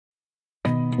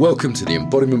Welcome to the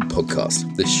Embodiment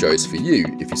podcast. This show is for you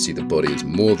if you see the body as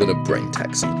more than a brain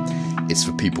taxi. It's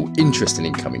for people interested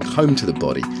in coming home to the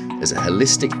body as a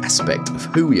holistic aspect of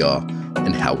who we are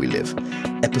and how we live.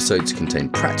 Episodes contain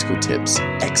practical tips,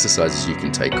 exercises you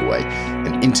can take away,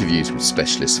 and interviews with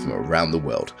specialists from around the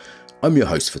world. I'm your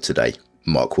host for today,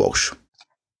 Mark Walsh.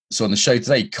 So on the show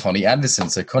today, Conny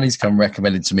Andersson. So Conny's come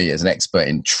recommended to me as an expert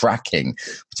in tracking,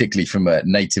 particularly from a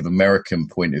Native American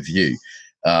point of view.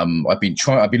 I've been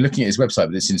looking at his website,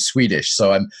 but it's in Swedish,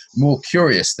 so I'm more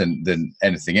curious than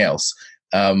anything else.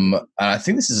 And I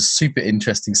think this is a super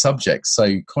interesting subject.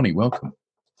 So Conny, welcome.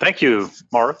 Thank you,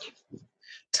 Mark.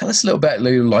 Tell us a little bit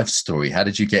about your life story. How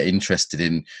did you get interested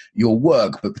in your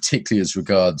work, but particularly as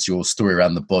regards your story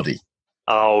around the body?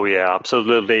 Oh yeah,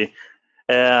 absolutely.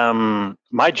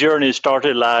 My journey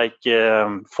started like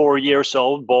 4 years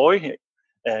old boy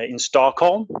in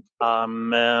Stockholm.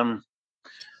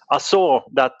 I saw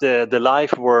that the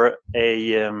life were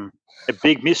a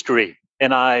big mystery,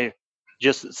 and I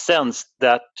just sensed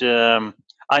that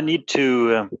I need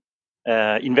to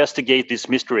investigate this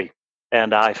mystery.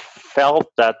 And I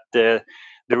felt that there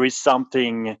is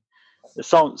something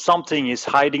is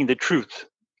hiding the truth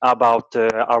about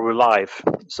our life.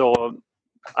 So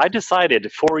I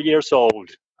decided 4 years old,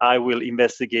 I will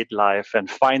investigate life and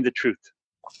find the truth.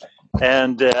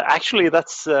 And actually,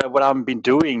 that's what I've been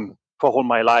doing for all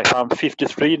my life. I'm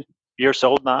 53 years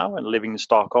old now and living in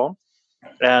Stockholm,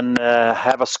 and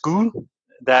have a school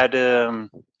that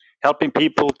helping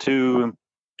people to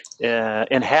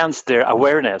enhance their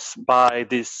awareness by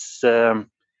this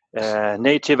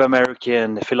Native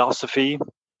American philosophy,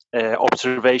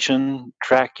 observation,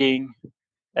 tracking,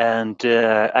 and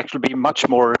actually be much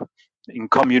more in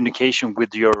communication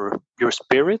with your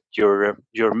spirit, your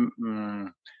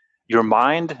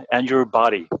mind, and your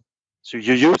body. So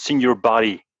you're using your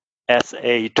body as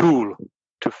a tool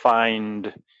to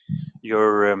find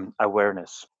your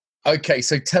awareness. Okay,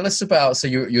 so tell us about, so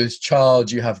you're a child,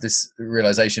 you have this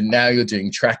realization, now you're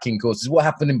doing tracking courses. What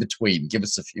happened in between? Give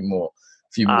us a few more.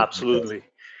 Absolutely.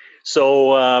 Details.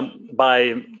 So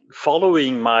by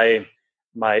following my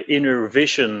inner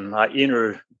vision, my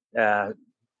inner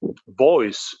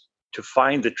voice to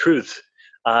find the truth,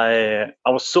 I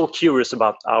was so curious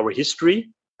about our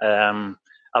history,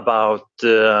 about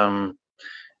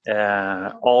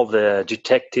all the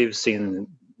detectives in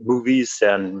movies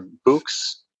and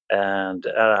books, and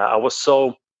I was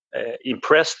so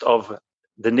impressed of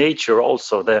the nature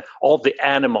also, all the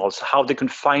animals, how they can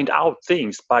find out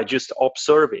things by just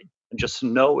observing and just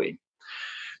knowing.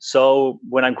 So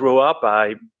when I grew up,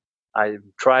 I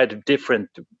tried different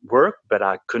work, but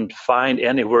I couldn't find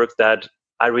any work that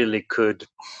I really could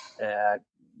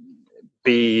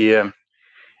be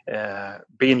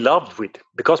in love with,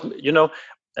 because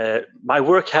my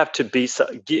work had to be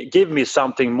give me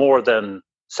something more than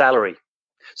salary.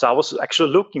 So I was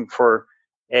actually looking for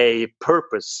a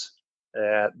purpose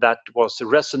that was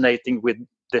resonating with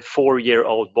the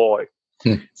 4-year-old boy.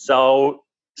 So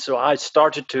I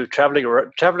started to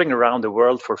traveling around the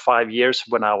world for 5 years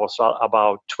when I was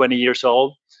about 20 years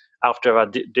old, after I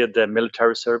did the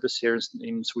military service here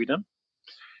in Sweden.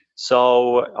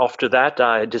 So after that,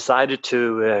 I decided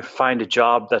to find a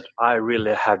job that I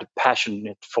really had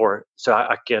passion for, so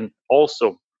I can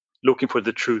also looking for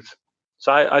the truth.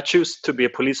 So I chose to be a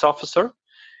police officer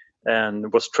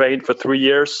and was trained for 3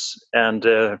 years, and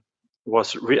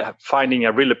was finding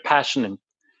a really passionate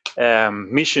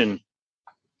mission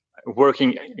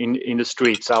working in the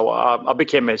streets. So I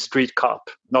became a street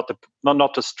cop, not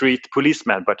a street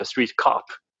policeman, but a street cop.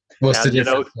 What's the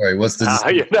difference? Sorry, what's the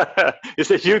difference? It's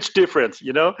a huge difference,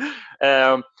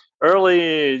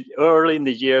 Early in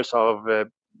the years of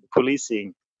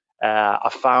policing, I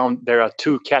found there are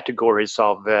two categories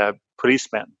of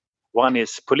policemen. One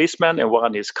is policemen and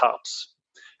one is cops.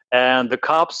 And the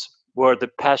cops were the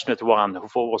passionate one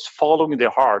who was following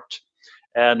their heart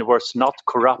and was not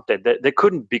corrupted. They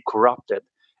couldn't be corrupted,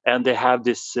 and they have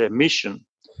this mission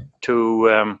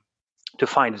to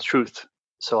find the truth.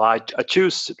 So I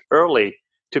chose early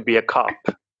to be a cop,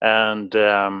 and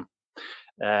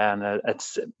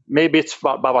it's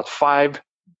about 5%,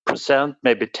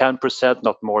 maybe 10%,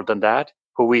 not more than that,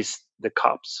 who is the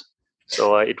cops.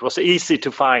 So it was easy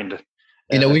to find.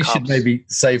 We cops. Should maybe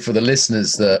say for the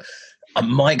listeners that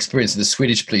my experience of the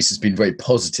Swedish police has been very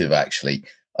positive, actually.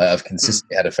 I've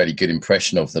consistently had a fairly good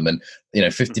impression of them. And,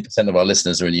 50% of our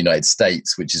listeners are in the United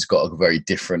States, which has got a very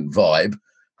different vibe.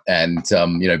 And,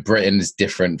 Britain is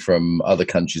different from other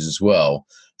countries as well.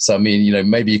 So,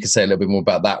 maybe you could say a little bit more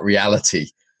about that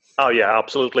reality. Oh, yeah,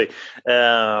 absolutely.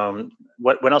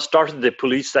 when I started the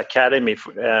police academy,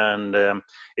 and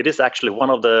it is actually one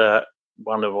of the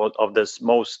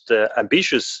most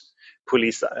ambitious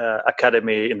police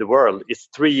academy in the world. It's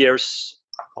 3 years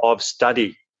of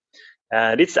study,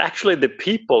 and it's actually the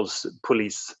people's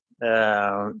police.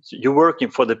 You're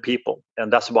working for the people,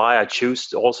 and that's why I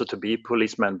choose also to be a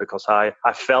policeman, because I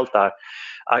felt that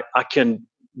I can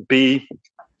be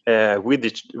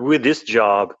with this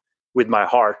job with my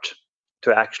heart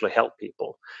to actually help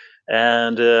people.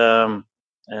 And so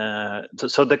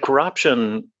the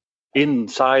corruption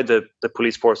inside the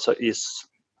police force is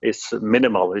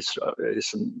minimal. It's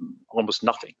almost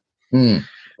nothing.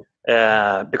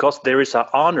 Because there is an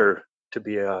honor to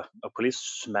be a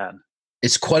policeman.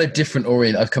 It's quite a different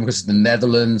orient. I've come across the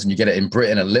Netherlands, and you get it in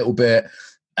Britain a little bit,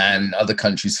 and other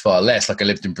countries far less. Like I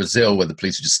lived in Brazil, where the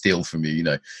police would just steal from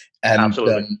you, And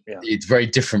absolutely, it's very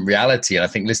different reality. And I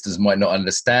think listeners might not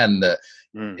understand that.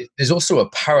 There's also a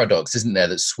paradox, isn't there,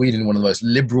 that Sweden, one of the most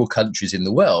liberal countries in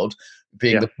the world,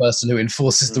 being the person who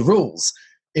enforces the rules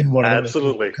in one of the most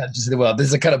liberal countries in the world.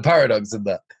 There's a kind of paradox in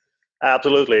that.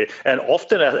 Absolutely. And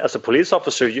often as a police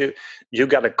officer, you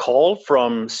got a call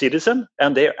from citizen,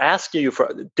 and they're asking you for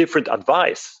different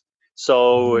advice.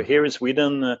 So here in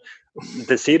Sweden,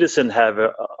 the citizen have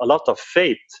a lot of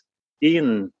faith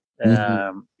in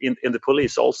the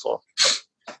police also.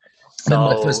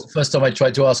 So, first time I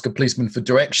tried to ask a policeman for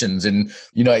directions in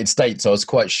United States, I was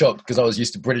quite shocked, because I was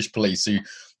used to British police who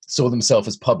saw themselves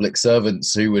as public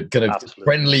servants who would kind of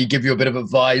friendly give you a bit of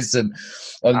advice, and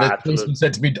the policeman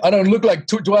said to me, do I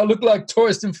look like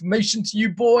tourist information to you,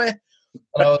 boy?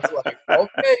 And I was like,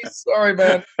 okay, sorry,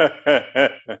 man.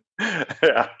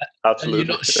 Yeah, absolutely. And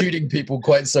you're not shooting people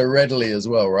quite so readily as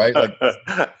well, right? Like,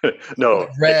 no,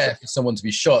 it's rare for someone to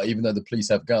be shot, even though the police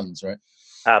have guns, right?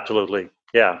 Absolutely,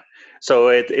 yeah. So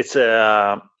it's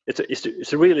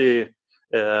really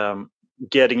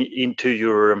getting into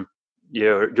your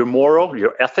moral,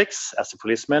 your ethics as a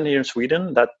policeman here in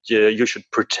Sweden, that you should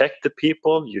protect the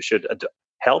people, you should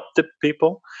help the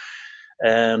people,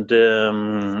 and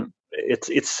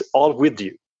it's all with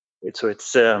you.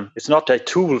 It's not a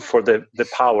tool for the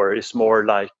power. It's more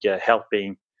like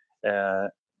helping the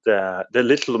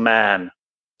little man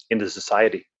in the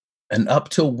society. And up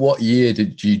till what year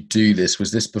did you do this?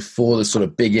 Was this before the sort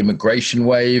of big immigration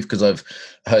wave? Because I've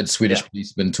heard Swedish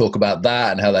policemen talk about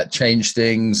that and how that changed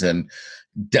things, and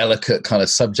delicate kind of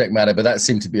subject matter. But that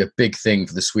seemed to be a big thing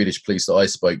for the Swedish police that I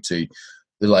spoke to.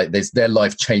 Like their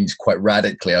life changed quite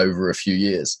radically over a few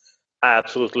years.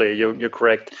 Absolutely, you're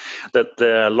correct. That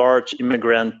the large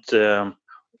immigrant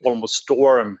almost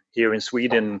storm here in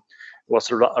Sweden was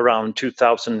around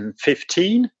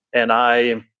 2015, and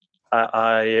I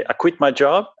quit my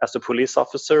job as a police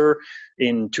officer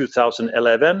in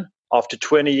 2011 after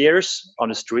 20 years on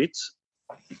the streets.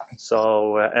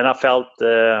 So, and I felt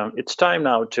it's time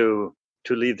now to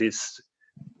leave this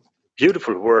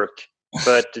beautiful work.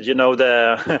 But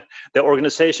the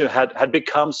organization had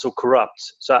become so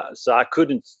corrupt, so I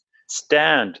couldn't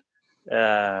stand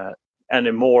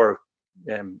anymore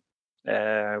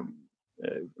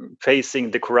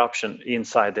facing the corruption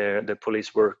inside the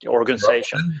police work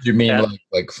organization. Do you mean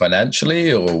like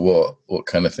financially, or what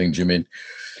kind of thing do you mean?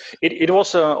 It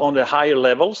was on the higher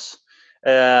levels.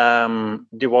 There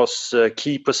was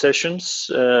key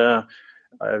positions,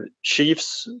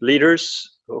 chiefs, leaders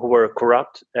who were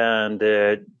corrupt and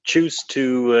choose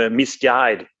to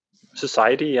misguide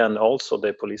society and also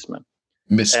the policemen.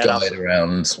 Misguide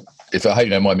around. If I hope you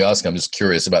don't mind me asking, I'm just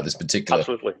curious about this particular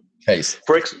case.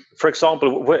 For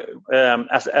example,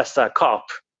 as a cop,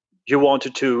 you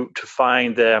wanted to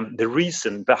find the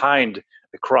reason behind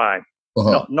the crime,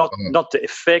 not the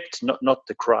effect, not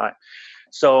the crime.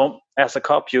 So as a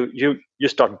cop, you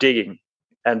start digging,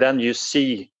 and then you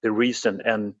see the reason,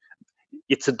 and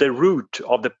it's the root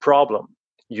of the problem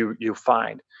you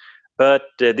find. But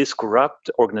this corrupt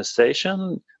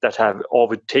organization that have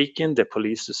overtaken the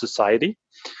police society,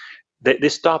 they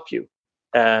stop you.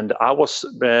 And I was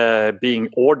being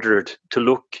ordered to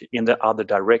look in the other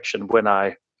direction when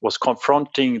I was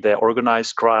confronting the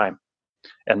organized crime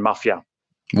and mafia.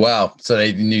 Wow! So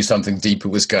they knew something deeper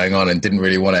was going on and didn't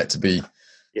really want it to be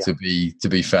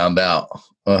found out.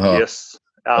 Yes,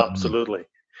 absolutely.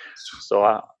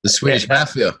 So the Swedish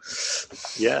mafia.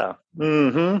 Yeah.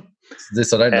 Mm-hmm.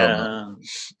 This I don't know.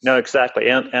 No, exactly.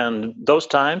 And those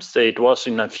times it was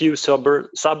in a few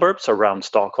suburbs around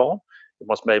Stockholm. It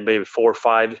was maybe 4 or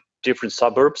 5 different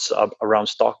suburbs around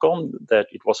Stockholm that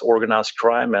it was organized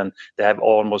crime, and they have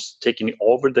almost taken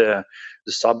over the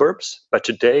suburbs. But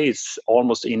today it's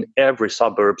almost in every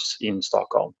suburbs in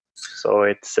Stockholm. So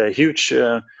it's a huge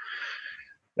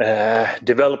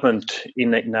development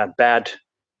in a bad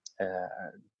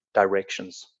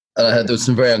directions. And I heard there were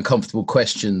some very uncomfortable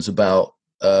questions about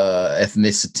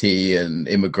ethnicity and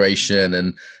immigration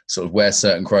and sort of where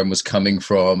certain crime was coming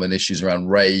from and issues around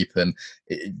rape. And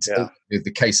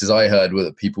the cases I heard were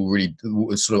that people really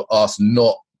were sort of asked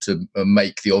not to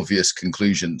make the obvious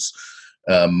conclusions,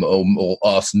 or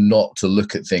asked not to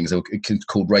look at things, or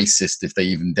called racist if they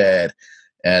even dared.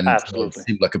 And absolutely, it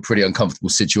seemed like a pretty uncomfortable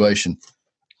situation.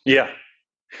 Yeah,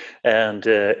 and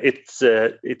it's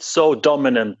so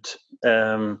dominant.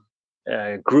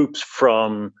 Groups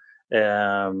from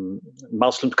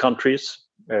Muslim countries,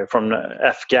 from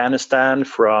Afghanistan,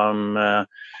 from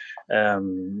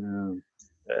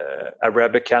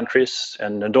Arabic countries,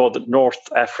 and North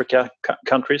Africa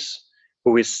countries,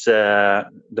 who is the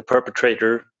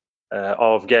perpetrator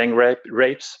of gang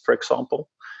rapes, for example.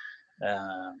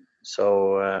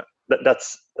 So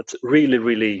that's really,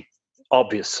 really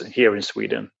obvious here in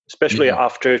Sweden, especially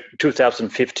after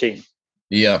 2015.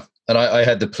 Yeah. And I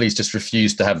had the police just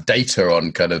refuse to have data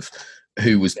on kind of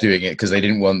who was doing it because they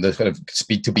didn't want the kind of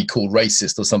speak to be called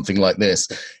racist or something like this,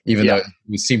 even though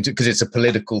it seemed to, because it's a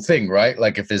political thing, right?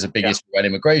 Like if there's a big issue around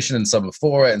immigration and some are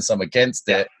for it and some against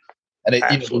it. And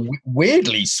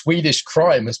weirdly, Swedish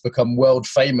crime has become world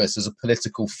famous as a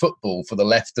political football for the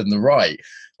left and the right.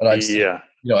 And I've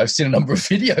seen a number of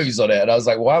videos on it, and I was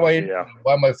like, why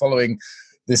am I following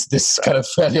this kind of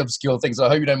fairly obscure thing? So I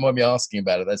hope you don't mind me asking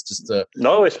about it. That's just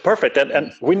no, it's perfect,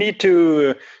 and we need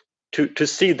to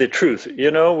see the truth.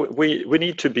 We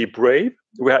need to be brave.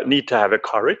 We need to have a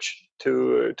courage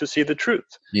to see the truth.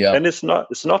 Yeah, and it's not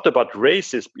about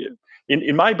racism.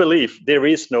 In my belief, there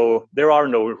are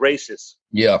no races.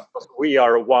 Yeah, we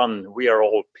are one. We are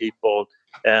all people,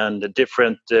 and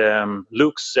different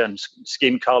looks and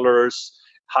skin colors,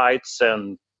 heights,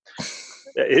 and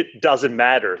it doesn't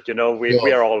matter.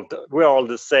 We are all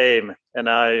the same. And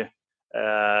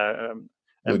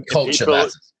culture people,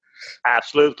 matters.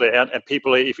 Absolutely, and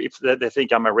people, if they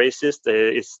think I'm a racist,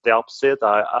 it's the opposite.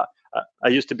 I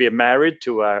used to be married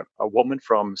to a woman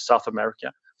from South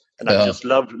America, and I just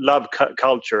love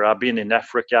culture. I've been in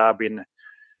Africa, I've been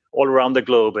all around the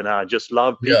globe, and I just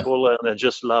love people, and I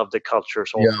just love the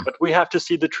cultures also. But we have to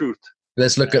see the truth.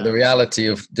 Let's look at the reality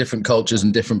of different cultures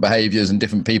and different behaviors and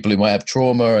different people who might have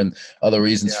trauma and other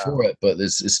reasons for it. But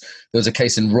there's a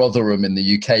case in Rotherham in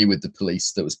the UK with the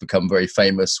police that was become very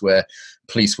famous, where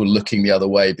police were looking the other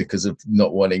way because of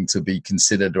not wanting to be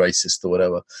considered racist or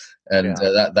whatever. And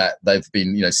that they've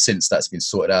been, since that's been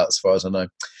sorted out, as far as I know.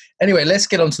 Anyway, let's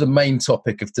get on to the main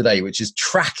topic of today, which is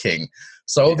tracking.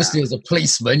 So obviously, as a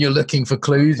policeman, you're looking for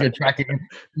clues, you're tracking.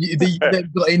 They've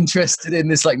got interested in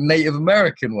this like Native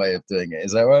American way of doing it.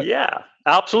 Is that right? Yeah,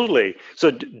 absolutely. So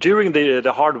during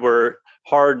the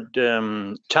hard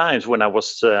times when I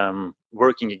was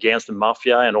working against the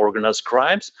mafia and organized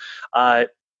crimes, I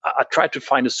tried to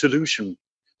find a solution,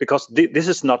 because this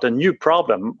is not a new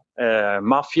problem.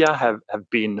 Mafia have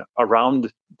been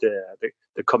around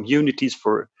the communities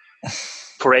for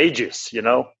ages.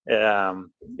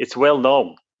 It's well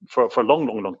known for a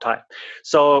long time.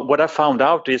 So what I found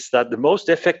out is that the most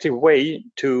effective way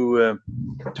to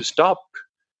stop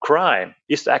crime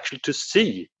is actually to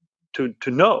see, to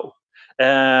know,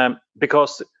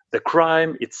 because the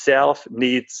crime itself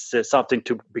needs something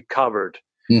to be covered.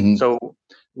 Mm-hmm. So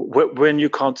when you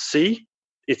can't see,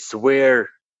 it's where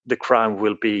the crime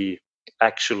will be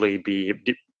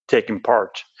taking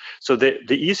part. So the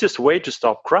easiest way to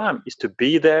stop crime is to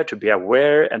be there, to be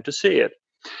aware, and to see it.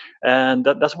 And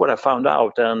that's what I found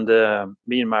out. And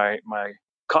me and my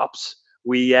cops,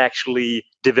 we actually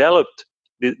developed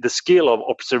the skill of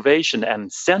observation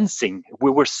and sensing.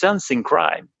 We were sensing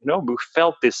crime. We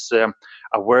felt this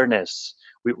awareness.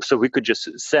 So we could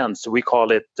just sense. We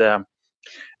call it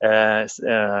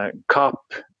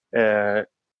cop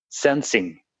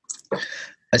sensing.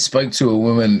 I spoke to a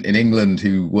woman in England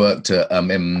who worked at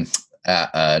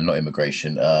not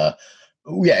immigration,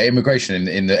 immigration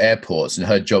in the airports, and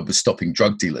her job was stopping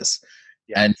drug dealers.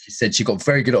 Yeah. And she said she got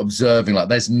very good at observing, like,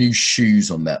 there's new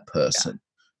shoes on that person,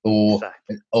 or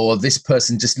this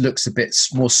person just looks a bit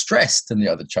more stressed than the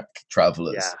other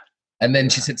travelers. Yeah. And then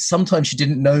she said sometimes she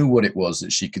didn't know what it was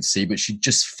that she could see, but she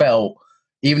just felt,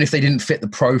 even if they didn't fit the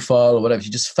profile or whatever,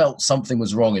 she just felt something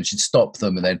was wrong, and she'd stop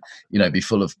them and then,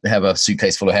 have a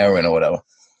suitcase full of heroin or whatever.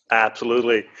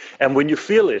 Absolutely. And when you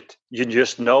feel it, you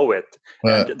just know it.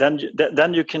 Yeah. And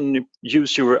then you can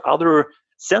use your other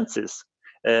senses.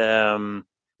 You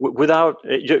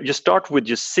start with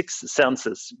your six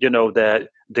senses, the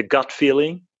gut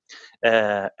feeling,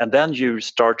 And then you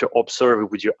start to observe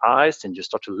it with your eyes, and you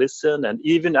start to listen, and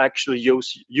even actually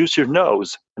use your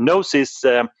nose. Nose is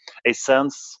a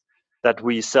sense that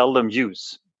we seldom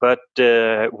use, but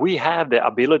we have the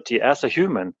ability as a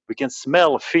human. We can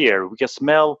smell fear, we can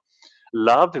smell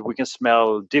love, we can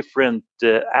smell different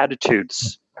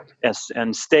attitudes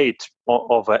and state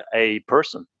of a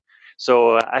person.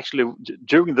 So actually,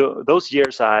 during those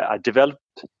years, I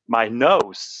developed my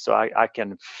nose, so I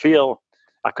can feel,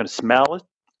 I can smell it,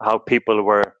 how people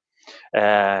were,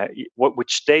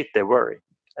 which state they were in.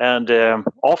 And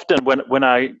often when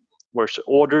I was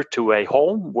ordered to a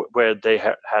home where they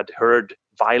had heard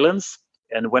violence,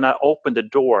 and when I opened the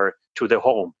door to the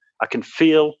home, I can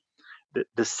feel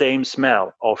the same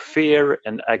smell of fear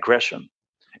and aggression.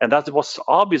 And that was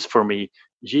obvious for me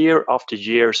year after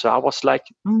year. So I was like,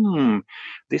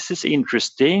 this is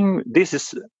interesting. This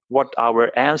is what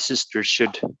our ancestors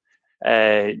should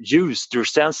use their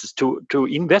senses to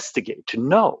investigate, to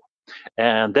know.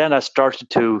 And then I started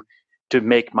to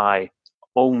make my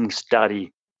own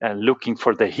study and looking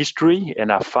for the history,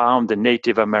 and I found the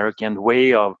Native American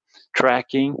way of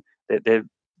tracking. They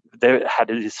had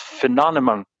this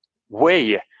phenomenon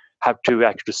way how to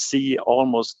actually see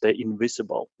almost the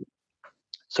invisible.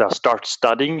 So I started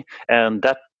studying, and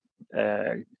that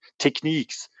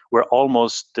techniques were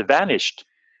almost vanished.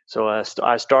 So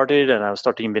I started, and I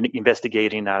started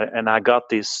investigating, and I got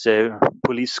this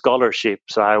police scholarship.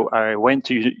 So I went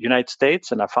to United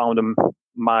States, and I found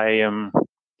my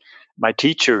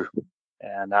teacher,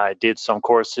 and I did some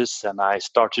courses, and I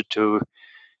started to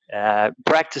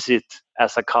practice it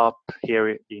as a cop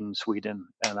here in Sweden,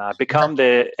 and I become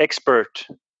the expert.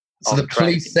 So the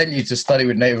police sent you to study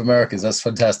with Native Americans. That's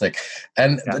fantastic.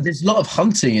 And there's a lot of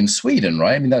hunting in Sweden,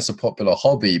 right? I mean, that's a popular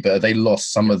hobby, but they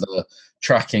lost some of the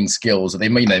tracking skills that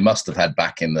they must have had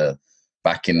back in the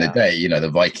day. You know, the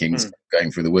Vikings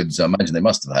going through the woods. I imagine they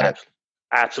must have had it.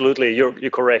 Absolutely, you're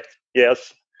correct.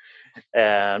 Yes,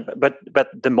 but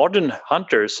the modern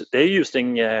hunters, they're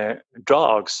using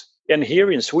dogs. And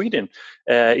here in Sweden,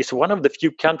 it's one of the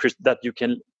few countries that you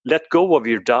can let go of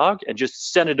your dog and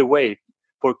just send it away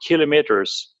for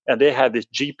kilometers. And they have this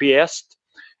GPS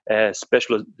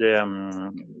special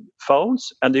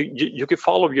phones, and you can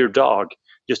follow your dog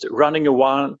just running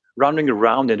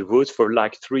around in the woods for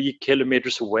like 3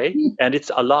 kilometers away, and it's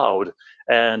allowed.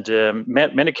 And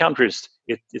many countries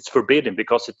it's forbidden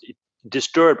because it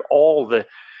disturbs all the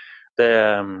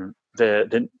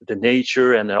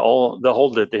nature and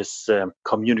this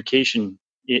communication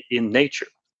in nature.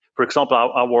 For example,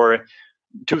 our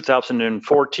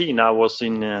 2014, I was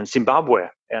in Zimbabwe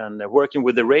and working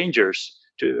with the rangers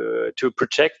to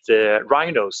protect the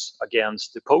rhinos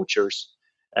against the poachers.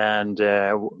 And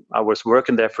I was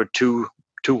working there for two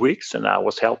weeks, and I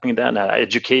was helping them. I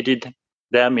educated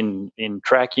them in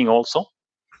tracking also.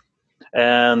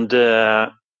 And they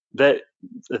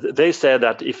said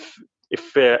that if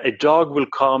a dog will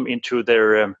come into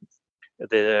the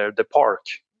park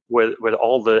where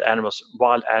all the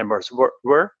wild animals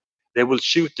were, they will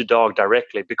shoot the dog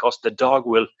directly because the dog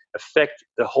will affect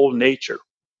the whole nature.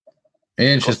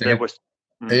 Interesting.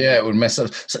 Yeah, it would mess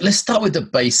up. So let's start with the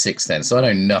basics then. So I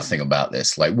know nothing about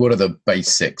this. Like, what are the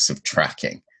basics of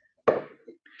tracking?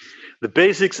 The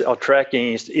basics of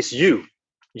tracking is you.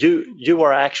 You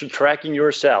are actually tracking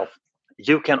yourself.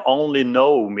 You can only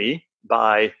know me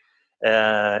by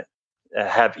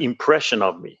have impression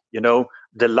of me. You know,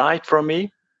 the light from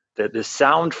me, the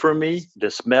sound from me,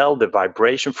 the smell, the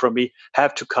vibration from me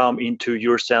have to come into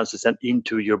your senses and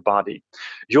into your body.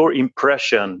 Your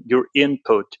impression, your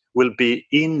input will be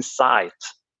inside.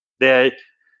 There,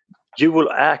 you will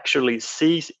actually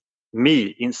see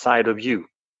me inside of you.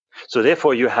 So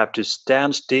therefore, you have to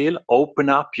stand still, open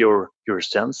up your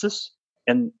senses,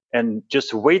 and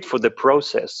just wait for the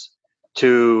process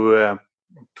to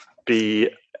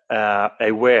be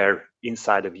aware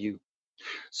inside of you.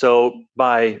 So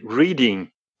by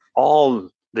reading all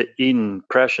the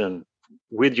impression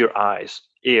with your eyes,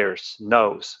 ears,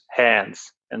 nose,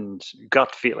 hands, and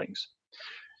gut feelings,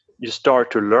 you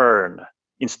start to learn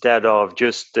instead of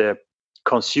just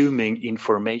consuming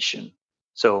information.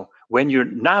 So when you're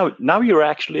now you're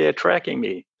actually tracking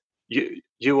me,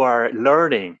 you are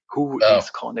learning who is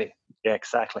Conny. Yeah,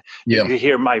 exactly. Yeah. You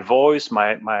hear my voice,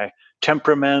 my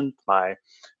temperament, my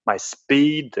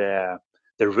speed, the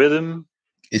rhythm.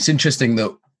 It's interesting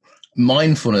that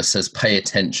mindfulness says pay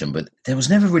attention, but there was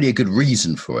never really a good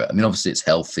reason for it. I mean, obviously it's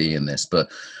healthy in this,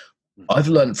 but I've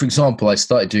learned, for example, I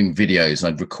started doing videos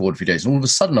and I'd record videos, and all of a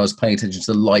sudden I was paying attention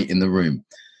to the light in the room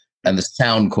and the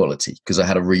sound quality because I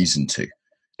had a reason to.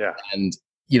 Yeah. And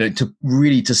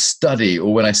to study,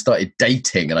 or when I started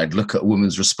dating and I'd look at a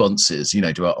woman's responses,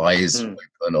 do her eyes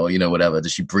open or, whatever,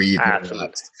 does she breathe more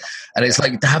relaxed? And it's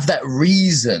like to have that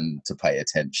reason to pay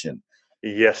attention.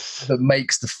 Yes. That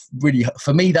makes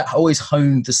for me, that always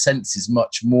honed the senses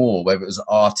much more, whether it was an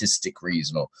artistic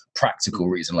reason or practical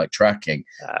reason like tracking.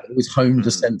 It always honed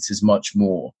the senses much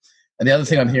more. And the other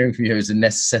thing I'm hearing from you is a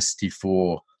necessity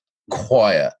for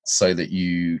quiet so that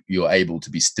you're able to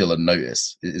be still and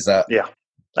notice. Is that? Yeah,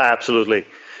 absolutely.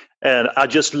 And I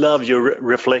just love your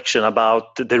reflection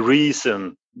about the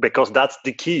reason, because that's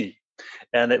the key.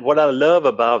 And what I love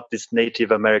about this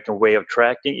Native American way of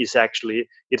tracking is actually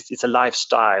it's a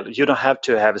lifestyle. You don't have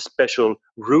to have a special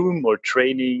room or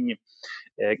training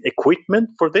equipment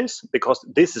for this, because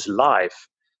this is life.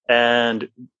 And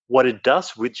what it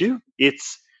does with you,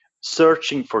 it's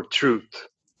searching for truth.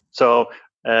 So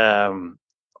I've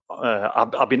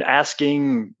been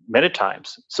asking many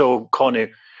times. So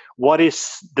Conny, what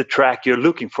is the track you're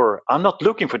looking for? I'm not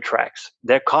looking for tracks.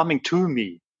 They're coming to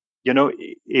me.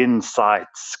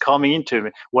 Insights coming into me.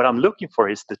 What I'm looking for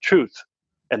is the truth.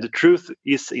 And the truth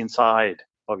is inside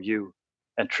of you.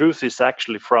 And truth is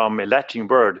actually from a Latin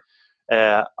word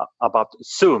about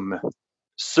sum.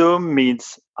 Sum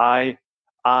means I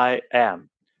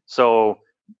am. So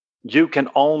you can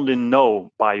only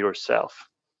know by yourself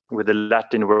with the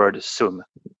Latin word sum.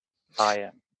 I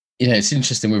am. It's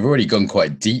interesting. We've already gone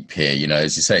quite deep here.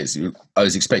 As you say, I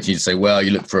was expecting you to say, well,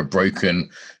 you look for a broken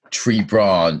tree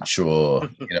branch or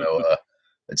a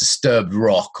disturbed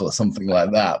rock or something like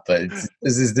that, but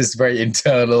this is this very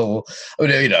internal, but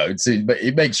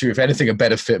it makes you, if anything, a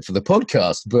better fit for the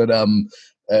podcast, but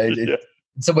in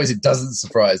some ways it doesn't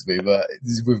surprise me, but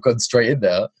we've gone straight in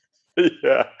there.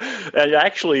 And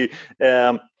actually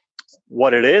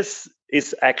what it is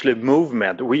actually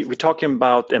movement. We're talking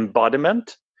about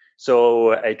embodiment.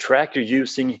 So a track, you're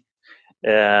using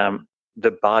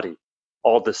the body,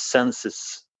 all the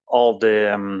senses, all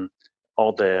the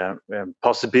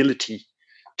possibility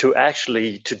to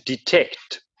actually to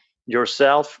detect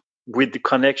yourself with the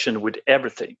connection with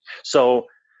everything. So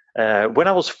when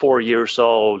I was 4 years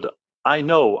old, I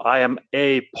know I am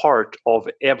a part of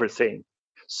everything.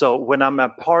 So when I'm a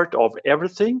part of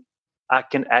everything, I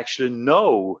can actually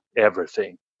know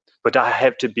everything, but I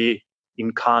have to be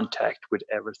in contact with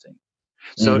everything.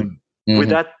 So with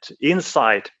that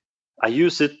insight, I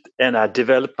use it and I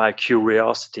developed my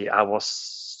curiosity. I was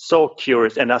so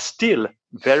curious, and I'm still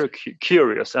very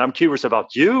curious. And I'm curious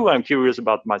about you, I'm curious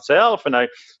about myself, and I'm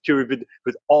curious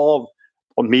with all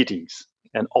meetings.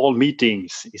 And all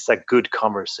meetings is a good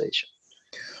conversation.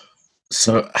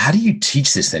 So how do you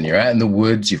teach this then? You're out in the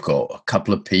woods, you've got a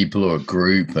couple of people or a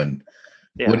group, and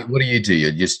what do you do?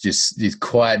 You just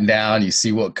quiet down, you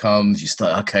see what comes, you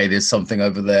start, okay, there's something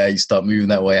over there, you start moving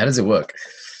that way. How does it work?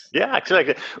 Yeah,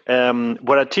 exactly.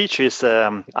 What I teach is,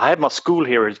 I have my school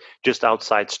here just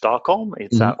outside Stockholm.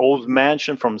 It's an old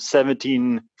mansion from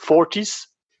 1740s.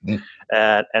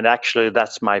 And actually,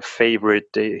 that's my favorite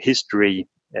history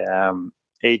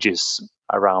ages,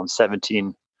 around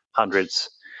 1700s.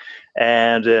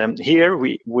 And here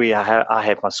I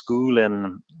have my school,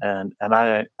 and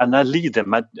I lead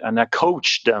them and I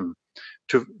coach them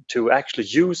to actually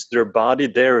use their body,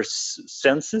 their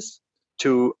senses,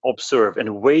 to observe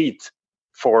and wait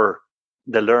for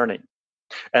the learning.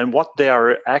 And what they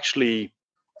are actually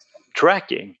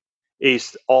tracking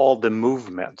is all the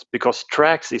movement, because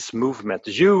tracks is movement.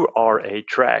 You are a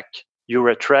track. You're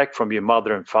a track from your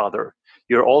mother and father.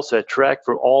 You're also a track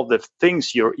for all the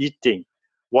things you're eating,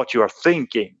 what you are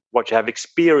thinking, what you have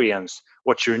experienced,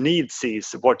 what your needs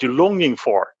is, what you're longing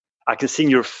for. I can see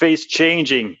your face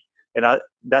changing, and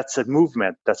that's a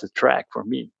movement. That's a track for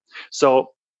me.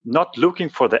 So not looking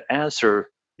for the answer,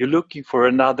 you're looking for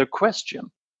another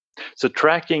question. So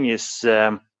tracking is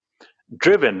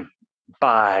driven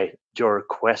by your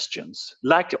questions,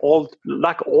 like all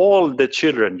the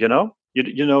children.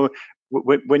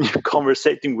 When you're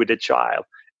conversating with a child,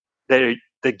 they're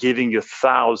giving you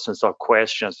thousands of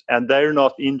questions, and they're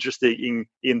not interested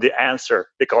in the answer,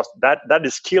 because that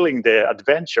is killing the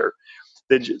adventure.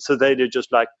 So they're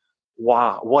just like,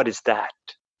 wow, what is that?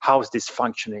 How is this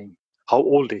functioning? How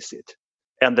old is it?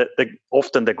 And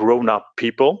often the grown-up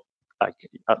people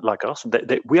like us,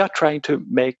 we are trying to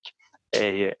make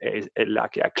a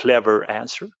clever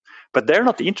answer, but they're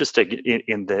not interested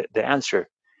in the answer.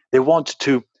 They want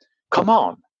to, come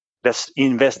on, let's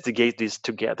investigate this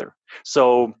together.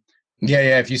 So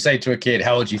if you say to a kid,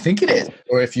 how old do you think it is?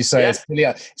 Or if you say it's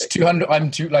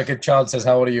 200, like a child says,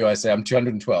 how old are you? I say, I'm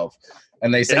 212.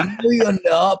 and they say, no, you're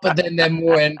not, but then they're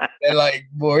like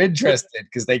more interested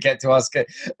because they get to ask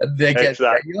it, and they get to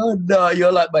say, Exactly. you're not,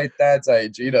 you're like my dad's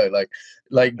age, you know, like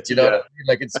do you know what I Yeah. mean?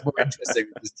 Like, it's more interesting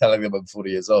than just telling them I'm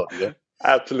 40 years old, you know?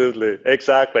 Absolutely,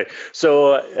 exactly.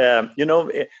 So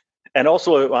and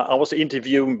also I was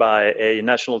interviewed by a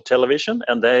national television,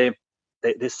 and they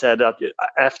said that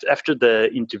after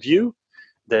the interview,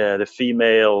 the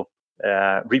female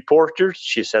reporter,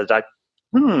 she said like,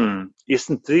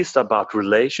 isn't this about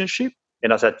relationship?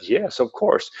 And I said, yes, of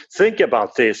course. Think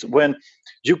about this: when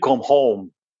you come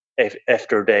home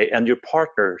after a day, and your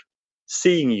partner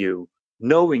seeing you,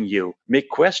 knowing you, make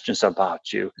questions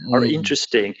about you, are Mm.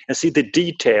 interesting, and see the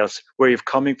details where you're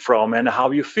coming from and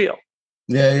how you feel.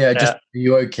 Yeah, just, Uh, are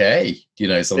you okay? You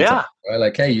know, sometimes, yeah, right?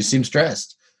 Like, hey, you seem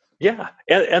stressed. yeah,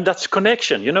 and that's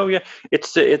connection. Yeah,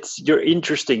 it's you're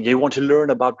interesting. You want to learn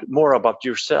more about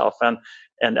yourself, and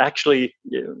actually,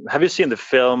 have you seen the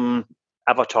film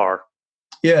Avatar?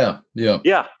 Yeah.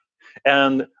 Yeah,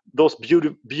 and those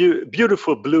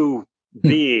beautiful blue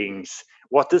beings.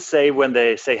 What they say when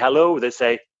they say hello, they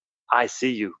say, "I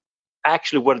see you."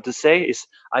 Actually, what they say is,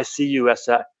 "I see you as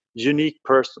a unique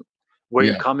person. Where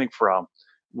you're Yeah. coming from,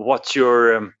 what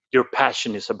your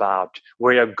passion is about,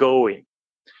 where you're going."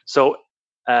 So,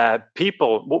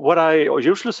 people, what I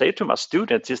usually say to my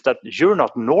students is that you're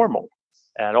not normal,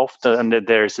 and often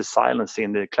there is a silence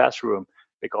in the classroom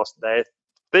because they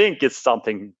think it's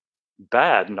something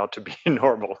bad not to be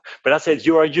normal. But I said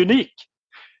you are unique.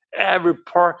 Every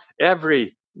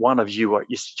one of you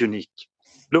is unique.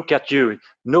 Look at you.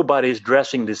 Nobody is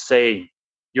dressing the same.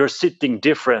 You're sitting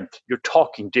different. You're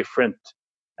talking different,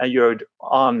 and you're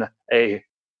on a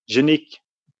unique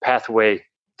pathway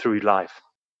through life.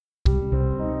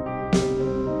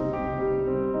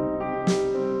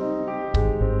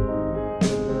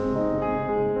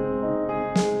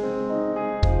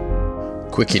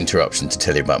 Quick interruption to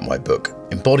tell you about my book,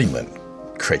 Embodiment.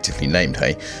 Creatively named,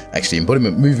 hey? Actually,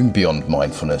 Embodiment Moving Beyond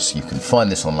Mindfulness. You can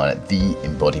find this online at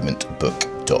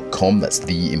theembodimentbook.com. That's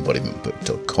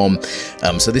theembodimentbook.com.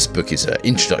 So this book is an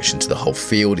introduction to the whole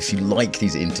field. If you like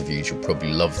these interviews, you'll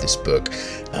probably love this book.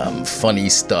 Funny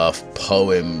stuff,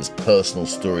 poems, personal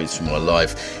stories from my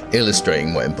life,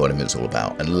 illustrating what embodiment is all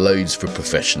about, and loads for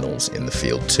professionals in the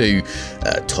field too.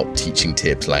 Top teaching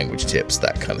tips, language tips,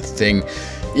 that kind of thing.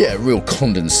 Yeah, real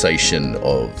condensation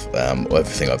of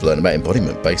everything I've learned about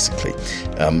embodiment, basically.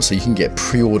 So you can get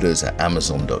pre-orders at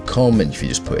Amazon.com, and if you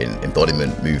just put in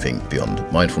Embodiment Moving Beyond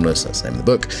Mindfulness, that's the name of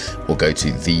the book, or go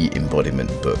to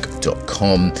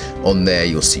theembodimentbook.com. On there,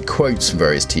 you'll see quotes from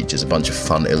various teachers, a bunch of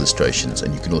fun illustrations,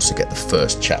 and you can also get the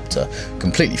first chapter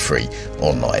completely free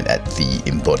online at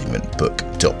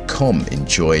theembodimentbook.com.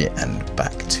 Enjoy, and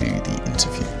back to the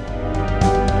interview.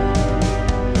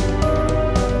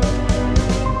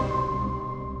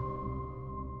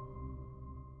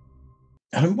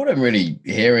 And what I'm really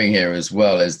hearing here as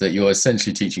well is that you're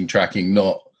essentially teaching tracking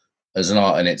not as an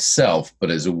art in itself,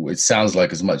 but it sounds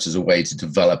like as much as a way to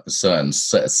develop a certain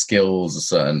set of skills, a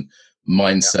certain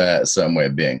mindset, a certain way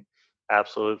of being.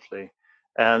 Absolutely.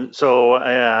 And so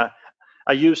I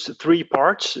use 3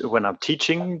 parts when I'm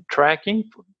teaching tracking,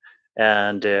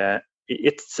 and when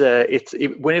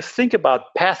you think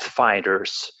about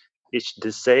pathfinders, it's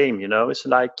the same. It's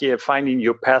like finding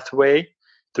your pathway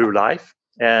through life,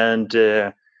 and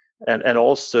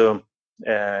also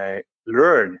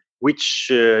learn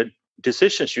which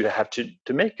decisions you have to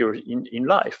make in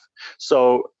life.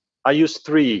 So I use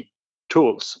 3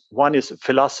 tools. One is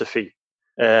philosophy,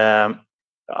 about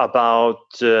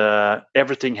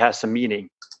everything has a meaning.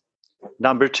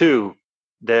 Number 2,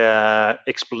 the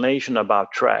explanation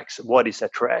about tracks. What is a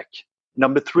track?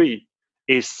 Number 3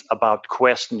 is about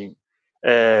questioning.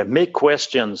 Make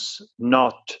questions,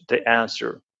 not the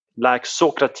answer. Like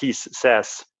Socrates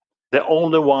says, the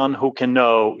only one who can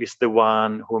know is the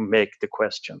one who make the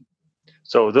question.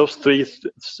 So those 3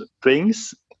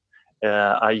 things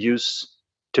I use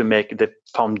to make the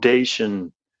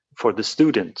foundation for the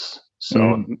students.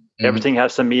 So everything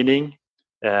has a meaning.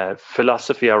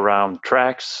 Philosophy around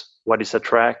tracks. What is a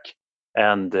track?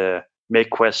 And make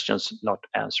questions, not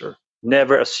answer.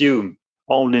 Never assume.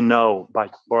 Only know by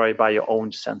your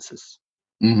own senses.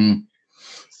 Mm-hmm.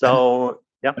 So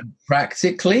yeah.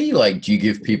 Practically, like, do you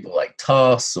give people like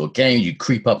tasks or games? You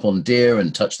creep up on deer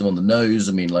and touch them on the nose.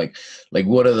 I mean, like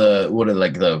what are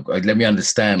let me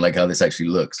understand like how this actually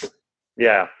looks.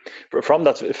 Yeah, from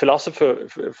that philosophic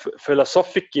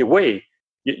way,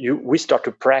 we start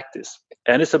to practice,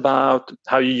 and it's about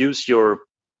how you use your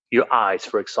eyes.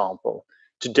 For example,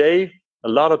 today a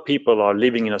lot of people are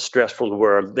living in a stressful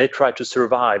world. They try to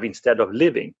survive instead of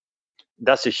living.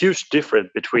 that's a huge difference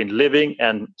between living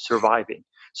and surviving.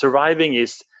 Surviving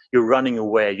is you're running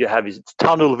away, you have this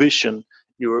tunnel vision,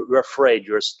 you're afraid,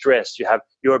 you're stressed,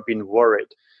 you're being worried.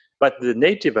 But the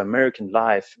Native American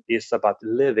life is about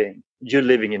living. You're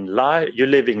living in life, you're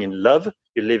living in love,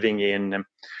 you're living in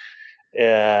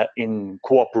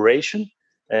cooperation.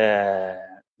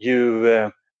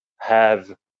 You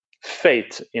have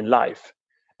faith in life,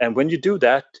 and when you do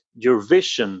that, your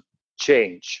vision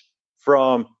change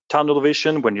from tunnel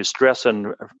vision when you're stressed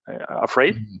and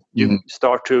afraid. You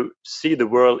start to see the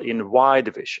world in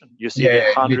wide vision. You see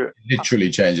the 100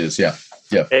 literally changes. Yeah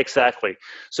exactly.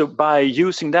 So by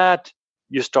using that,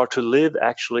 you start to live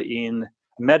actually in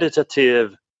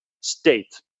meditative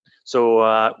state.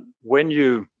 So when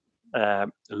you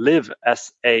live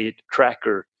as a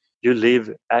tracker, you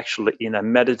live actually in a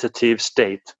meditative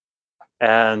state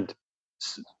and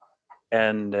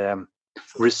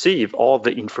receive all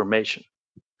the information.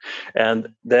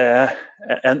 And the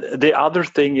other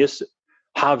thing is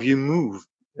how you move.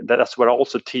 That's what I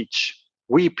also teach.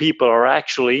 We people are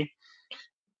actually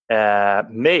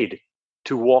made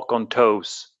to walk on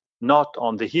toes, not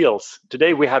on the heels.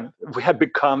 Today we have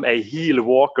become a heel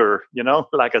walker,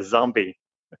 like a zombie.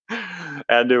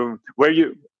 And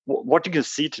what you can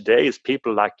see today is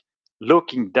people like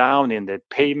looking down in the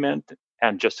pavement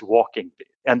and just walking,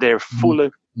 and they're full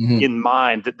of in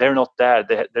mind that they're not there.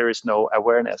 There is no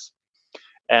awareness,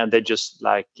 and they're just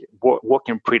like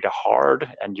walking pretty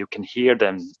hard, and you can hear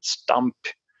them stomp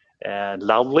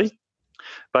loudly.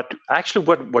 But actually,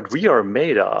 what we are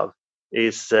made of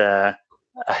is a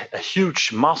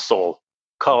huge muscle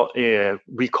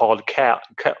we call calf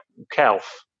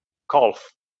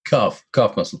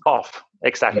muscle. Calf,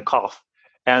 exactly, calf.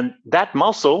 And that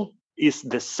muscle is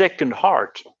the second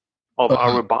heart of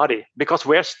our body, because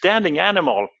we're a standing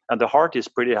animal and the heart is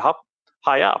pretty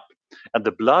high up, and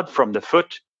the blood from the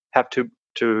foot have to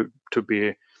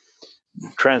be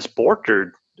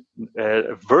transported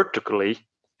vertically.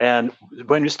 And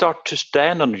when you start to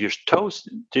stand on your toes,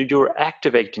 you're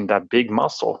activating that big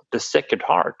muscle, the second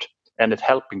heart, and it's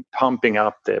helping pumping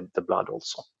up the blood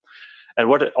also. And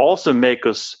what it also makes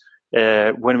us,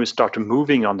 when we start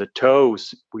moving on the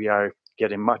toes, we are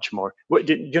getting much more.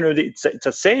 It's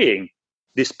a saying.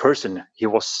 This person, he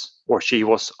was or she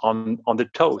was on the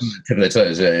toes. Tip of the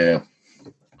toes, yeah.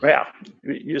 Yeah,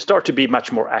 you start to be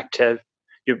much more active.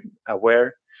 You're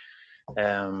aware,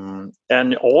 and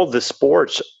all the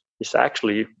sports is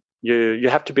actually you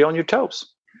have to be on your toes.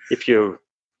 If you're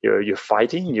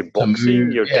fighting, you're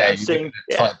boxing, you're dancing.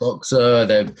 Thai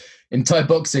boxer. In Thai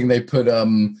boxing, they put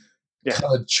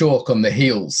colored chalk on the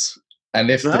heels, and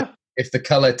if the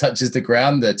color touches the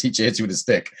ground, the teacher hits you with a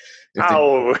stick.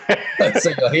 So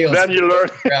your heels. Then you learn.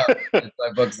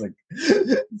 Thai boxing.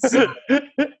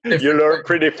 You learn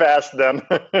pretty fast then.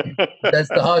 That's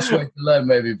the harsh way to learn,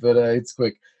 maybe, but it's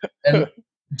quick. And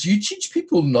do you teach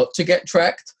people not to get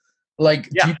tracked? Like,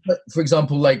 do you, for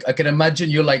example, like I can imagine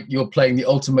you're playing the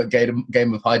ultimate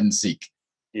game of hide and seek.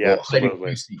 Yeah, or absolutely. Hide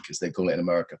and seek, as they call it in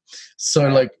America. So,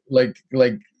 like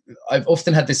I've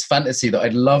often had this fantasy that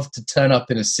I'd love to turn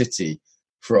up in a city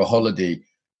for a holiday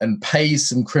and pay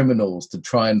some criminals to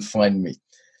try and find me.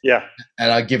 Yeah.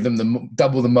 And I give them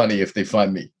double the money if they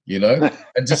find me,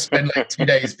 and just spend like 2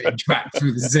 days being tracked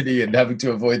through the city and having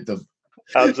to avoid them.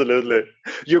 Absolutely.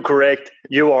 You're correct.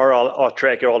 You are a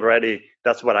tracker already.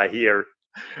 That's what I hear.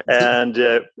 And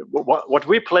what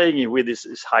we're playing with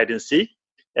is hide and seek.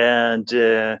 And,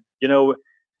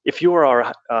 if you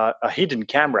are a hidden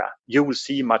camera, you will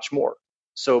see much more.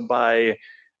 So by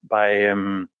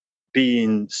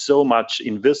being so much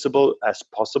invisible as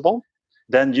possible,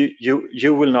 then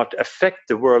you will not affect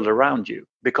the world around you,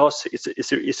 because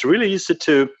it's really easy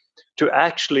to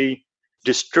actually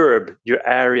disturb your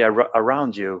area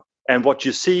around you, and what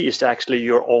you see is actually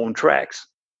your own tracks.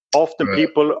 Often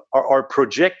people are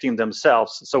projecting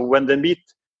themselves, so when they meet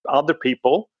other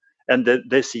people and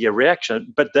they see a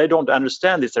reaction, but they don't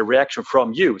understand it's a reaction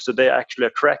from you, so they actually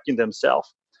are tracking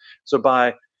themselves. So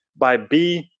by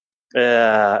being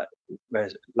like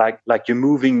you're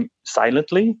moving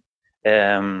silently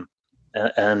and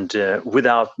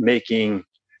without making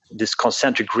these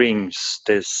concentric rings,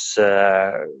 this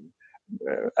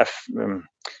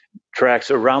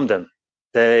tracks around them,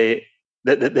 they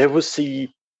will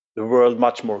see the world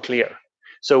much more clear.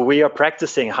 So we are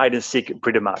practicing hide and seek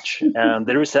pretty much, and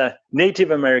there is a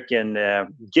Native American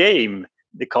game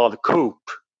they call Coop.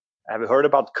 Have you heard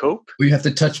about Coop? We have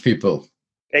to touch people.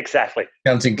 Exactly.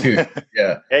 Counting Coop.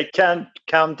 Yeah.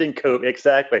 Counting Coop.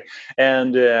 Exactly.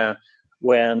 And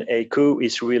when a coup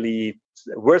is really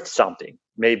worth something,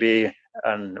 maybe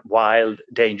wild,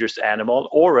 dangerous animal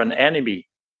or an enemy,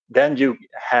 then you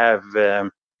have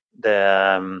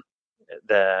then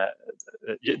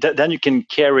you can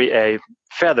carry a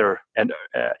feather, an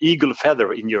eagle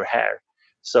feather in your hair.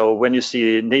 So when you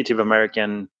see Native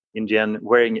American Indian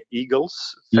wearing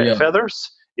eagles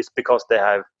feathers, it's because they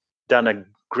have done a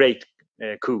great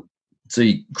coup. So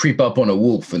you creep up on a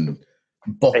wolf and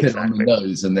bop it on the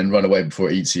nose and then run away before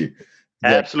it eats you.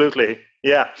 Absolutely,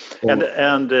 yeah. And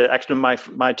actually,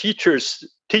 my teacher's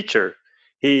teacher,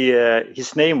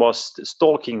 his name was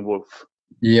Stalking Wolf.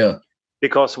 Yeah.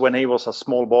 Because when he was a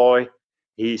small boy,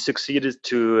 he succeeded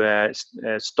to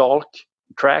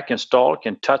track and stalk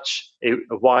and touch a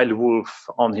wild wolf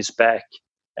on his back,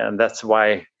 and that's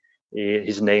why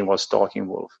his name was Stalking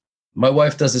Wolf. My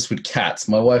wife does this with cats.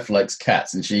 My wife likes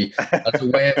cats, and she has a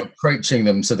way of approaching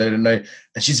them so they don't know.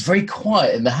 And she's very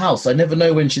quiet in the house. I never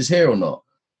know when she's here or not.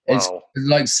 It's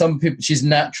like some people, she's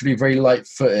naturally very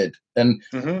light-footed. And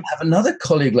I have another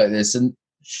colleague like this, and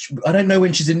I don't know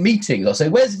when she's in meetings. I'll say,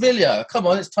 "Where's Vilja? Come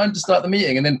on, it's time to start the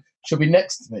meeting." And then she'll be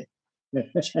next to me.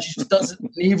 She just doesn't,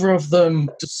 neither of them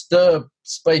disturb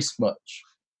space much.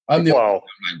 I'm the I'm like,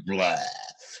 blah.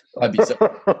 I'd be so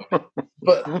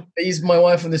but he's my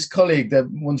wife and this colleague, they're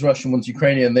one's Russian, one's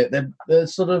Ukrainian, they're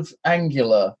sort of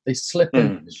angular, they slip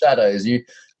into the shadows,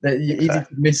 they're easy to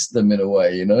miss them in a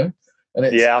way, you know. And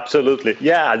absolutely,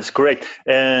 it's great.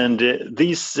 And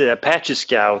these Apache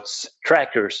Scouts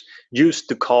trackers used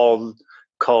to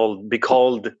be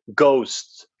called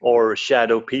ghosts or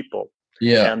shadow people,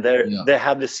 and they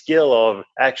have the skill of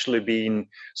actually being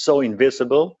so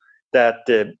invisible that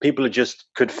people just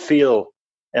could feel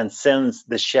and sense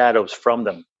the shadows from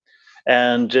them.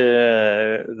 And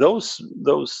those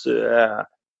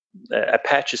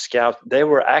Apache Scouts, they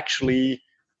were actually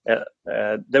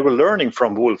they were learning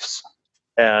from wolves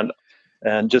and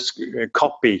just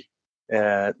copy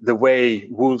the way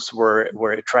wolves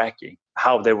were tracking,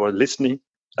 how they were listening,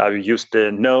 how you used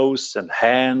the nose and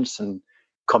hands and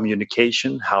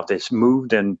communication, how they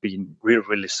moved and being really,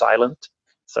 really silent.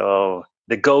 So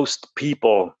the ghost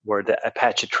people were the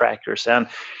Apache trackers, and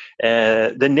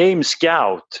the name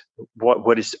Scout,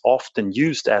 what is often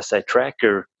used as a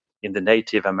tracker in the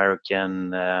Native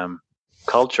American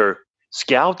culture.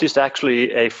 Scout is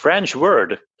actually a French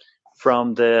word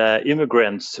from the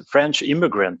French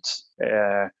immigrants,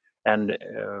 and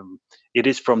it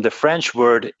is from the French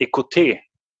word écouter,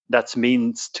 that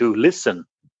means to listen.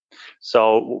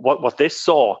 So what they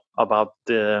saw about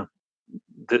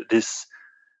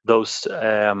those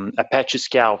Apache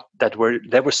Scout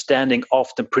they were standing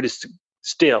often pretty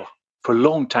still for a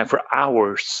long time, for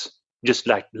hours, just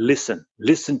like listen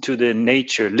to the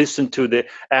nature, listen to the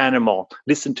animal,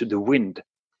 listen to the wind.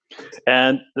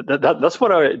 And that's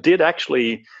what I did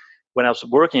actually when I was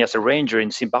working as a ranger in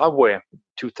Zimbabwe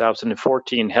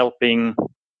 2014, helping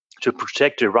to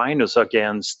protect the rhinos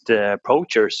against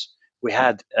poachers. We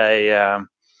had a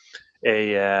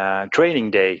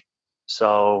training day.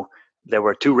 So there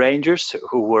were two rangers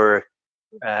who were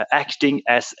acting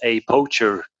as a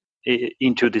poacher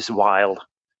into this wild,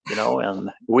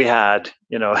 and we had,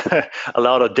 a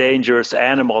lot of dangerous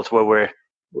animals where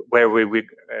we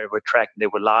were tracking. There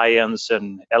were lions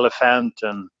and elephant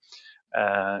and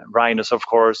rhinos, of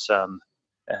course,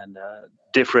 and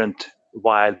different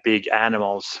wild big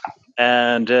animals.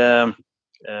 And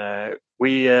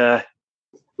we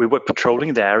were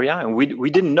patrolling the area, and we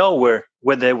didn't know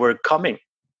where they were coming.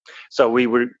 So we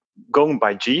were going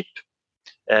by jeep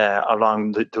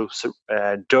along those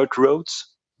dirt roads,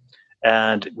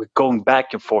 and we're going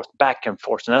back and forth.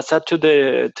 And I said to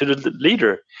the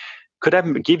leader, "Could I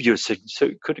give you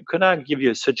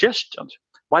a suggestion?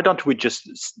 Why don't we just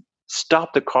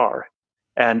stop the car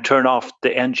and turn off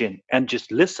the engine and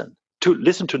just listen to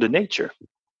the nature?"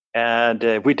 And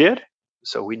we did.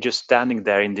 So we're just standing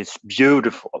there in this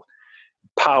beautiful,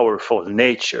 powerful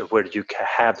nature where you can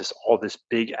have all these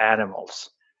big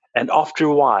animals. And after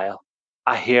a while,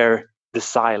 I hear the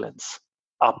silence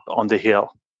up on the hill.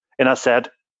 And I said,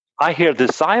 "I hear the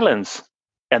silence."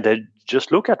 And they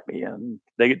just look at me, and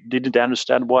they didn't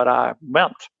understand what I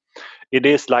meant. It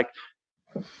is like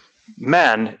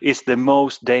man is the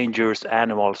most dangerous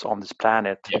animals on this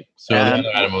planet. Yeah. So the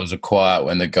other animals are quiet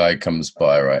when the guy comes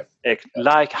by, right?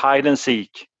 Like hide and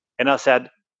seek. And I said,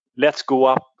 "Let's go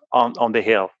up on the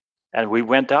hill." And we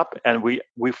went up, and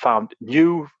we found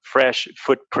new, fresh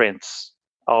footprints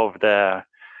of the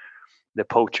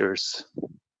poachers.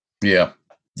 Yeah.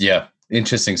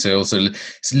 Interesting. So also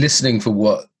it's listening for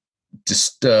what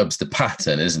disturbs the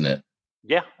pattern, isn't it?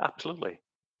 Yeah, absolutely.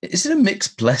 Is it a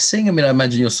mixed blessing? I mean, I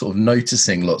imagine you're sort of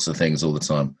noticing lots of things all the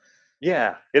time.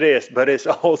 Yeah, it is, but it's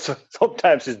also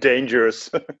sometimes it's dangerous.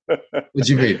 What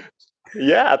do you mean?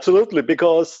 Yeah, absolutely.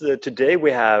 Because today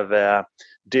we have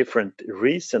different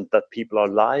reasons that people are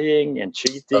lying and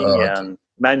cheating Okay. and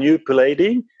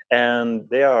manipulating, and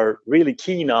they are really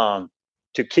keen on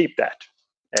to keep that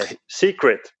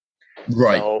secret.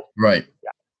 Right, So, right.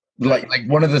 yeah, Like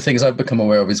one of the things I've become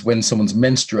aware of is when someone's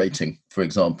menstruating, for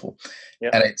example, yeah,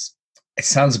 and it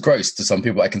sounds gross to some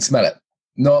people. I can smell it.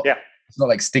 Not yeah, It's not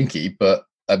like stinky, but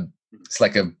it's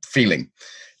like a feeling,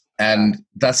 and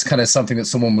that's kind of something that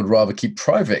someone would rather keep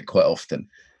private quite often.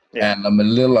 yeah. And I'm a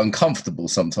little uncomfortable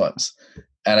sometimes,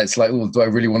 and it's like, oh, do I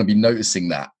really want to be noticing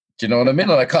that? Do you know what I mean?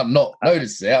 And I can't not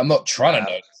notice it. I'm not trying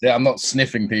to notice it. I'm not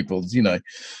sniffing people's,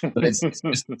 but it's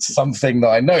just something that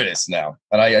I notice now.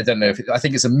 And I don't know if I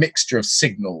think it's a mixture of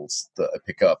signals that I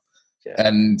pick up, Yeah.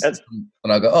 and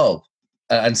I go, oh,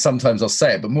 and sometimes I'll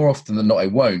say it, but more often than not, I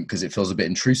won't because it feels a bit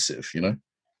intrusive,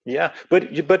 Yeah,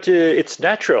 but it's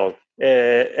natural,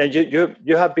 and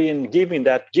you have been given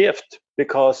that gift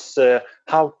because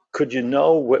how could you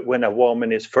know when a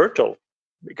woman is fertile?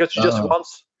 Because just Ah,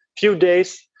 once, few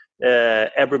days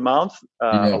every month,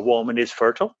 yeah, a woman is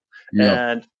fertile,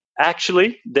 yeah. and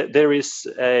actually there is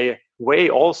a way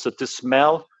also to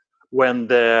smell when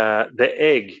the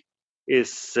egg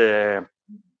is The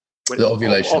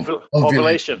ovulation.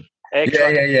 ovulation. Yeah,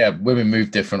 Exactly. yeah, yeah. Women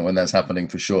move different when that's happening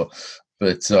for sure.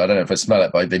 But I don't know if I smell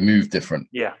it, but they move different.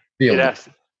 Yeah, it Feel has.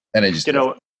 energy's You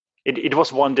different. know, it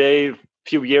was one day a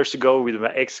few years ago with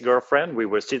my ex-girlfriend. We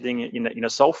were sitting in a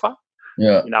sofa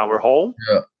Yeah, in our home,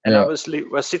 yeah, and I yeah,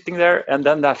 was sitting there, and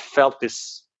then I felt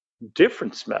this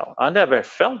different smell. I never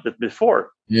felt it before.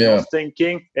 And I yeah. was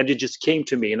thinking, and it just came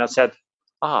to me, and I said,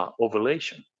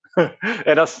 ovulation.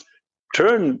 And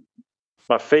turned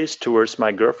my face towards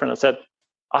my girlfriend and said,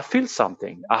 I feel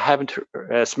something I haven't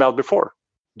smelled before.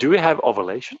 Do we have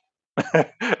ovulation?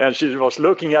 And she was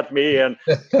looking at me, and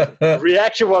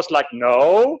reaction was like,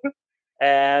 no.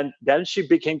 And then she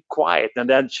became quiet, and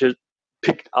then she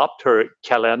picked up her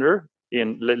calendar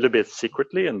in a little bit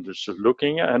secretly and just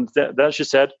looking, and then she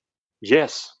said,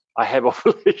 yes, I have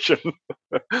ovulation.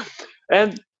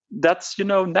 And that's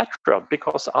natural,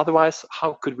 because otherwise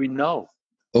how could we know,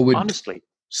 Or with honestly?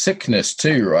 sickness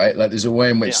too, right? Like there's a way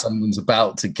in which Yeah, someone's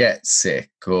about to get sick,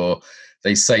 or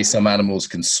they say some animals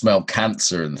can smell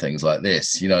cancer and things like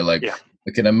this. Like yeah.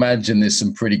 I can imagine there's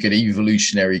some pretty good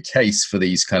evolutionary case for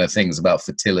these kind of things about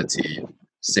fertility,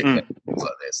 sickness, Mm. things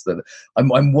like this. That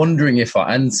I'm wondering if our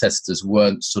ancestors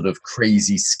weren't sort of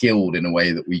crazy skilled in a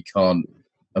way that we can't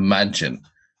imagine.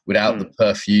 Without the Mm.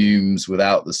 perfumes,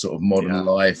 without the sort of modern Yeah,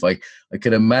 life, I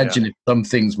can yeah. imagine if some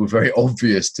things were very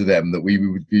obvious to them that we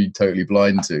would be totally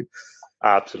blind to.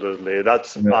 Absolutely.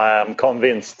 That's Yeah. I'm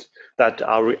convinced that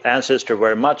our ancestors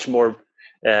were much more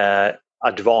uh,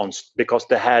 advanced, because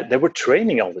they were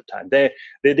training all the time. They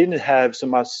didn't have so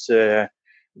much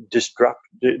disruption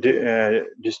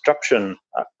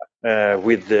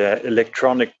with the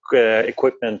electronic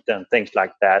equipment and things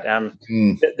like that, and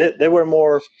Mm. they were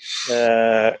more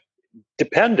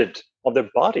dependent on their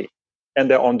body and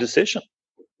their own decision.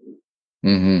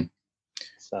 Mm-hmm.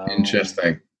 So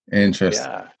Interesting. Interesting.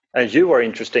 yeah, and you are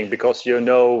interesting because you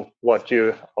know what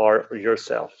you are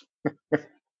yourself.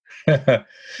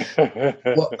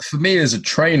 Well, for me as a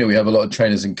trainer, we have a lot of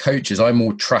trainers and coaches. I'm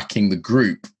more tracking the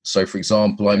group. So, for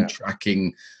example, I'm Yeah,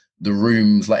 tracking the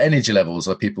rooms, like energy levels.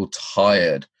 Are people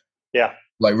tired? yeah.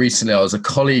 Like recently, a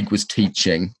colleague was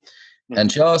teaching, Mm.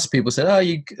 and she asked people, said,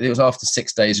 it was after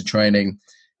 6 days of training.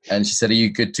 And she said, are you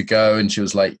good to go? And she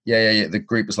was like, yeah. The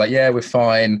group was like, yeah, we're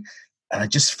fine. And I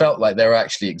just felt like they were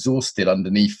actually exhausted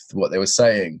underneath what they were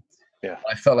saying. Yeah.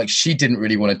 I felt like she didn't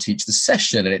really want to teach the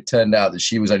session. And it turned out that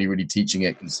she was only really teaching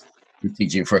it because she was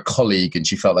teaching it for a colleague, and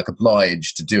she felt like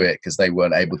obliged to do it because they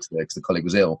weren't able to do it because the colleague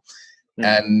was ill. Mm.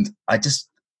 And I just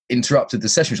interrupted the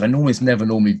session, which I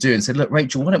normally do, and said, look,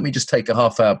 Rachel, why don't we just take a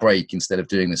half-hour break instead of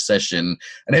doing the session?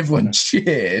 And everyone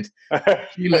cheered.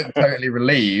 She looked totally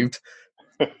relieved.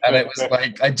 And it was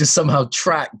like, I just somehow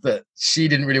tracked that she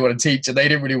didn't really want to teach and they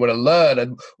didn't really want to learn.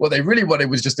 And what they really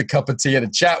wanted was just a cup of tea and a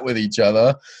chat with each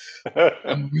other.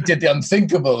 And we did the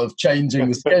unthinkable of changing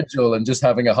the schedule and just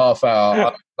having a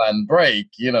half-hour unplanned break,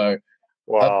 But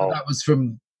Wow. that was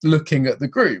from looking at the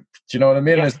group. Do you know what I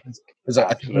mean? Yeah, I think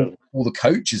absolutely. all the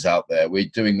coaches out there, we're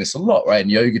doing this a lot, right?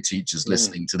 And yoga teachers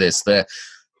listening to this,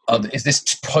 is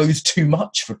this posed too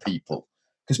much for people?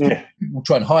 Because Yeah. people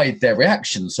try and hide their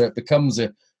reactions, so it becomes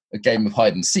a game of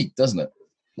hide and seek, doesn't it?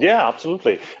 Yeah,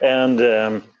 absolutely.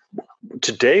 And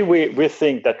today we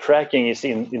think that tracking is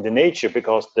in the nature,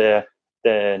 because the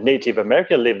Native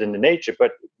American lived in the nature,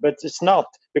 but it's not,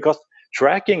 because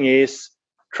tracking is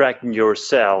tracking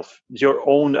yourself, your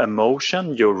own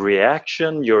emotion, your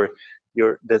reaction,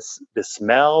 the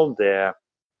smell, the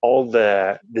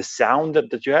sound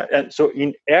that you have. And so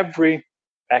in every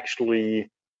actually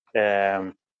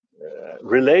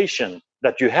relation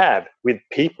that you have with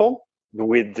people,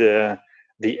 with the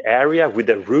area, with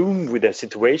the room, with the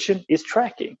situation, is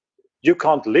tracking. You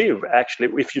can't live actually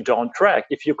if you don't track,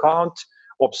 if you can't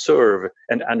observe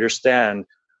and understand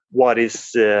what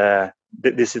is the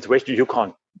situation. You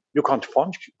can't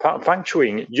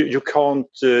functioning. You can't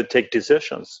take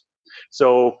decisions.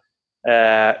 So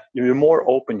the more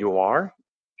open you are,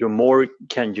 the more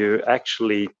can you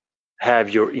actually have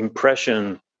your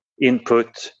impression,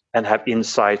 input, and have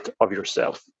insight of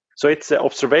yourself. So it's the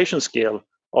observation skill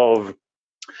of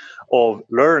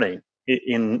learning.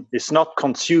 It's not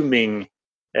consuming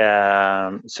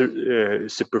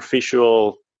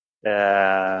superficial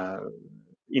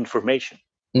information.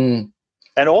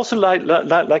 And also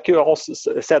like you also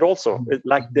said, also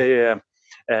like the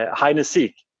hide and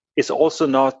seek is also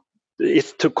not.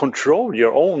 It's to control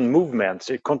your own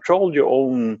movements, control your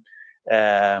own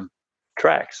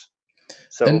tracks.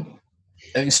 So. And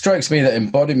it strikes me that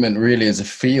embodiment really as a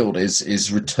field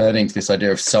is returning to this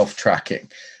idea of self-tracking,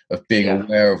 of being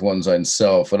aware of one's own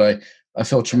self. And I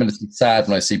feel tremendously sad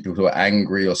when I see people who are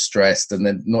angry or stressed and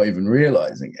they're not even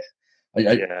realizing it.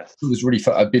 It was really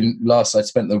fun. I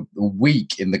spent a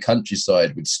week in the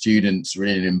countryside with students,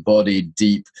 really an embodied,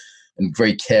 deep and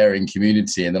very caring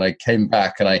community. And then I came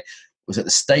back and I was at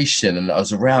the station and I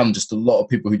was around just a lot of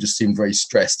people who just seemed very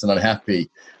stressed and unhappy,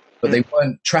 but they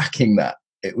weren't tracking that.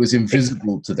 It was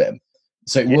invisible to them.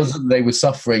 So it wasn't they were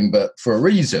suffering, but for a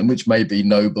reason, which may be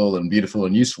noble and beautiful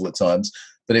and useful at times,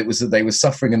 but it was that they were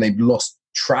suffering and they'd lost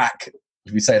track,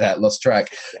 if we say that, lost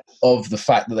track of the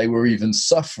fact that they were even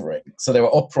suffering. So they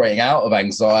were operating out of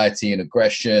anxiety and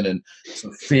aggression and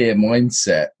sort of fear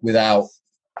mindset without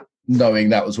knowing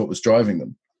that was what was driving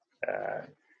them.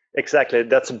 Exactly.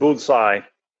 That's a bullseye.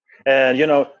 And,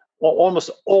 almost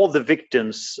all the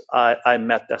victims I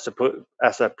met as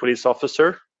a police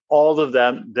officer, all of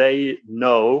them, they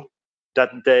know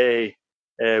that they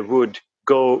would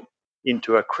go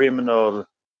into a criminal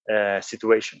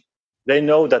situation. They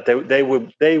know that they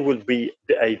will be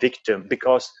a victim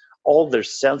because all their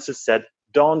senses said,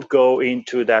 don't go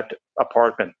into that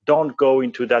apartment, don't go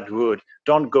into that wood,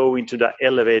 don't go into that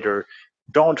elevator,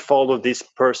 don't follow this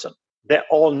person. They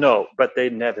all know, but they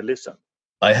never listen.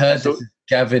 I heard this is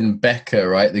Gavin Becker,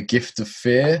 right? The Gift of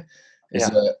Fear is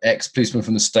an ex-policeman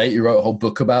from the state. He wrote a whole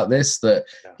book about this.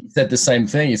 He said the same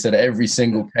thing. He said every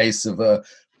single case of a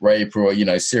rape or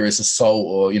serious assault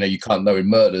or you can't know in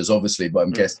murders, obviously, but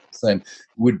I'm guessing the same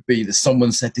would be that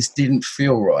someone said this didn't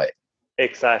feel right.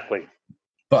 Exactly.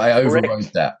 But I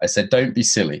overrode that. I said, don't be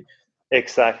silly.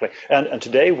 Exactly. And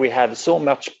today we have so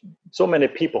many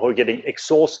people who are getting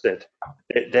exhausted.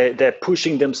 They're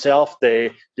pushing themselves.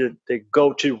 They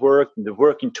go to work and they're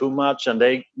working too much and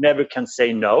they never can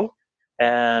say no.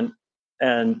 And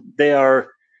they are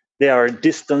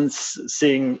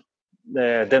distancing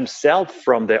themselves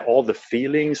from all the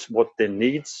feelings, what they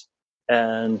needs,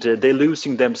 and they're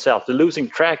losing themselves. They're losing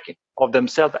track of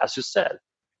themselves, as you said.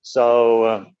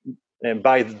 So and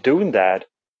by doing that,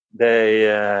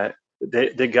 they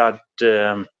got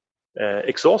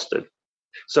exhausted.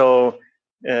 So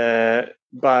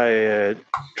by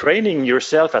training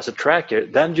yourself as a tracker,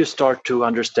 then you start to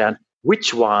understand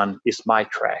which one is my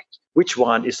track, which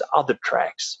one is other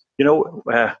tracks.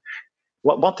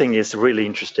 One thing is really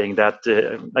interesting that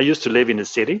I used to live in the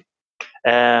city,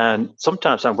 and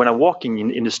sometimes when I'm walking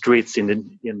in the streets in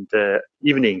the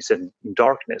evenings and in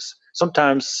darkness,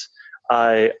 sometimes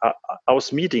I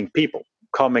was meeting people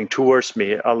coming towards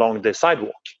me along the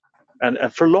sidewalk, and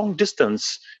for long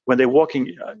distance when they're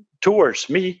walking towards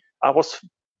me, I was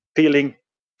feeling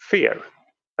fear,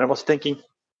 and I was thinking,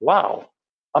 "Wow,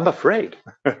 I'm afraid,"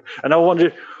 and I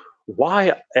wondered,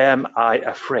 why am I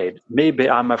afraid? Maybe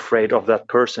I'm afraid of that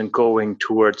person going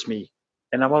towards me.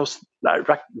 And I was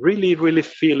really, really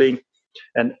feeling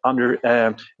and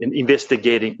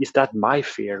investigating, is that my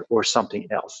fear or something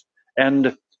else?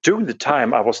 And during the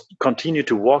time I was continue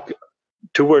to walk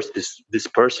towards this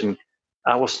person,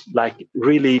 I was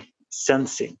really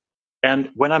sensing.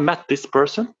 And when I met this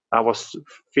person, I was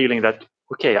feeling that,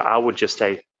 okay, I would just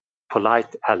say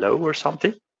polite hello or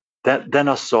something. Then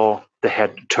I saw the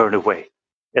head turn away.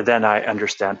 And then I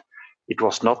understand it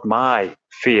was not my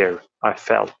fear I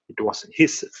felt, it was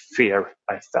his fear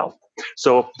I felt.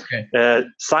 So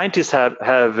scientists have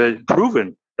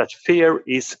proven that fear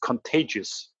is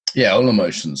contagious. Yeah, all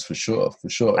emotions, for sure.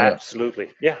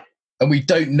 Absolutely, yeah. and we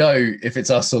don't know if it's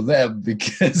us or them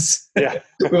because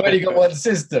we've only got one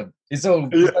system. It's all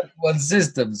one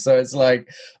system. So it's like,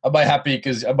 am I happy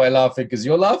because, am I laughing because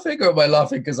you're laughing, or am I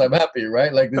laughing because I'm happy,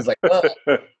 right? Like there's like,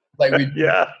 like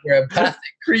we're empathic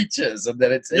creatures, and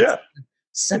then it's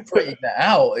separating that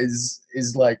out is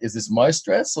like, is this my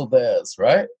stress or theirs,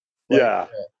 right? Like,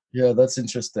 yeah, that's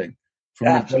interesting. From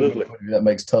absolutely. That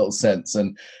makes total sense.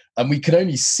 And we can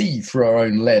only see through our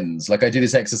own lens. Like I do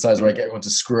this exercise where I get everyone to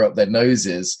screw up their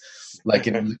noses, like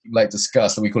in like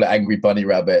disgust, and we call it angry bunny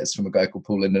rabbits, from a guy called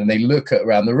Paul Linden. And they look at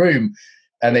around the room,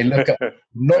 and they look at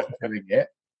not doing it,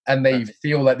 and they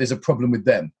feel like there's a problem with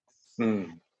them.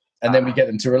 And then we get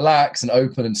them to relax and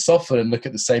open and soften and look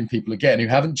at the same people again who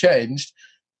haven't changed,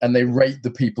 and they rate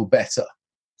the people better.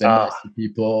 They're nicer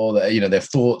people. Their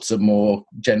thoughts are more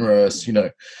generous.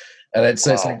 And it's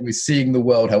like we're seeing the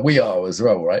world how we are as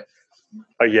well, right?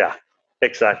 Yeah,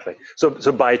 exactly. So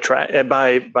by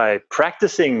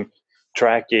practicing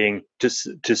tracking to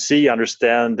see,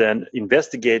 understand, and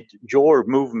investigate your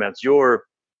movements, your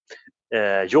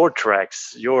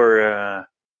tracks, your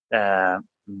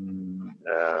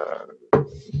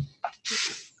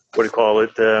what do you call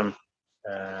it?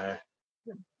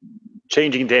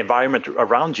 Changing the environment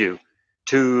around you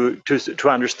to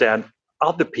understand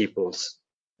other people's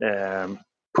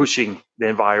pushing the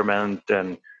environment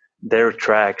and their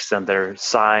tracks and their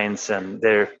signs and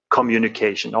their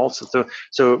communication also.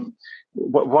 So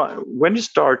when you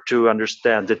start to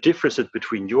understand the differences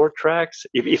between your tracks,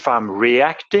 if I'm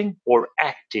reacting or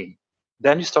acting,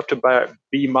 then you start to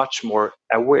be much more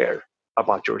aware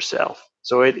about yourself.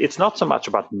 So it's not so much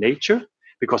about nature,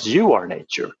 because you are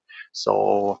nature.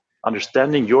 So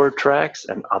understanding your tracks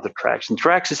and other tracks, and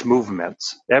tracks is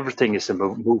movements. Everything is a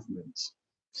movements.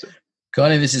 So.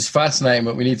 Conny, this is fascinating,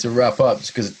 but we need to wrap up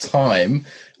just because of time.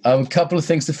 A couple of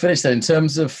things to finish then. In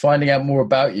terms of finding out more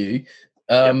about you,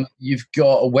 you've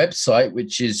got a website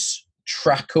which is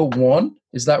Tracker One.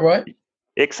 Is that right?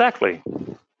 Exactly.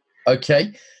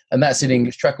 Okay, and that's in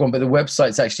English, Tracker One, but the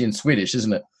website's actually in Swedish,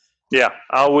 isn't it? Yeah,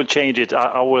 I will change it.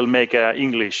 I will make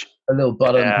English. A little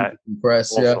button you can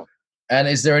press. Also. Yeah. And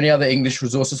is there any other English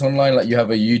resources online? Like you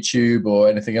have a YouTube or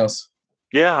anything else?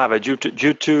 Yeah, I have a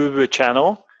YouTube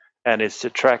channel, and it's a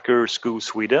Tracker School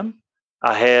Sweden.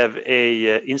 I have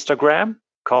a Instagram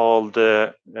called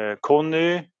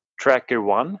Conny Tracker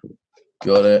One.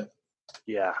 Got it.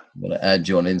 Yeah. I'm going to add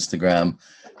you on Instagram.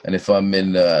 And if I'm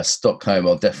in Stockholm,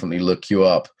 I'll definitely look you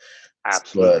up.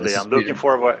 Absolutely. I'm looking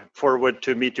forward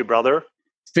to meet you, brother.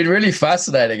 It's been really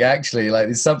fascinating, actually. Like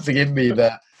there's something in me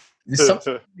that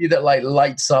like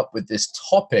lights up with this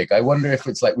topic. I wonder if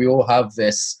it's like we all have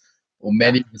this, or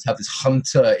many of us have this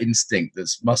hunter instinct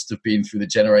that must have been through the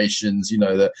generations,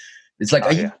 that it's like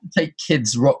I used to take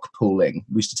kids rock pooling.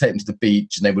 We used to take them to the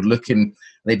beach, and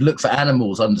they'd look for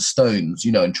animals under stones,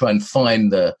 and try and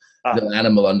find the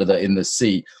animal in the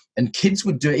sea. And kids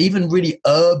would do it. Even really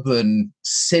urban,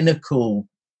 cynical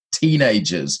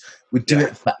teenagers would do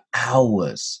it for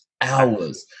hours.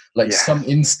 Like some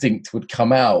instinct would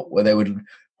come out where they would,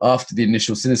 after the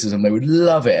initial cynicism, they would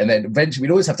love it. And then eventually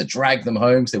we'd always have to drag them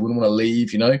home because they wouldn't want to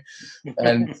leave,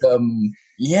 And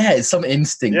it's some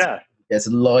instinct gets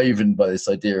enlivened by this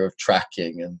idea of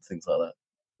tracking and things like that.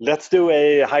 Let's do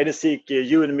a hide and seek,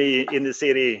 you and me in the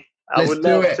city. I would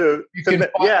love to. You can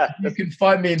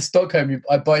find me in Stockholm.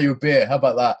 I buy you a beer. How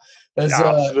about that?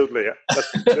 Absolutely.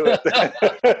 Let's do it.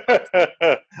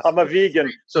 I'm a vegan,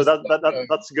 so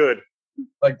that's good.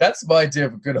 Like that's my idea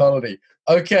of a good holiday.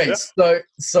 Okay,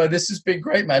 so this has been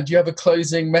great, man. Do you have a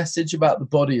closing message about the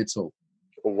body at all?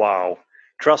 Wow.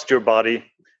 Trust your body,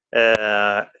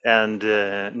 and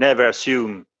never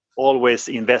assume. Always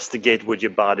investigate with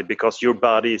your body, because your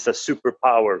body is a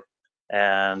superpower.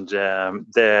 And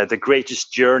the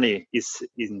greatest journey is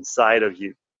inside of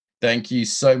you. Thank you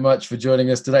so much for joining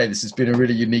us today. This has been a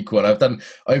really unique one. I've done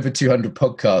over 200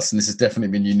 podcasts, and this has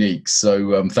definitely been unique.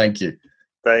 So thank you.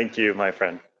 Thank you, my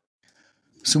friend.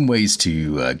 Some ways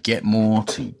to get more,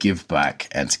 to give back,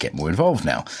 and to get more involved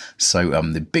now. So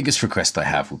the biggest request I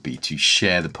have would be to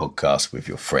share the podcast with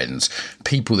your friends,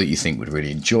 people that you think would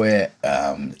really enjoy it.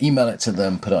 Email it to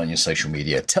them, put it on your social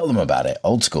media, tell them about it,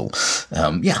 old school.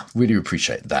 Really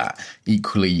appreciate that.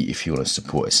 Equally, if you want to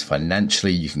support us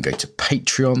financially, you can go to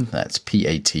Patreon. That's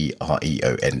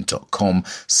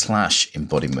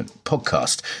patreon.com/embodiment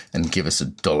podcast and give us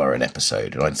 $1 an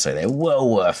episode. And I'd say they're well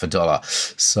worth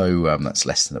 $1. So that's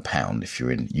less than £1 if you're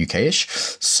in UK-ish.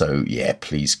 So yeah,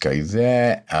 please go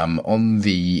there. On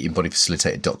the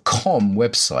embodifacilitator.com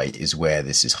website is where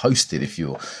this is hosted. If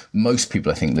you're, most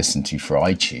people I think listen to for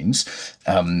iTunes.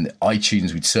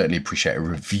 iTunes, we'd certainly appreciate a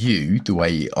review. The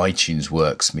way iTunes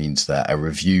works means that a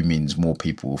review means more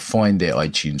people will find it.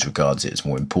 iTunes regards it as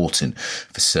more important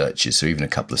for searches. So even a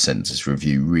couple of sentences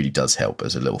review really does help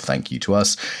as a little thank you to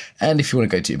us. And if you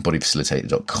want to go to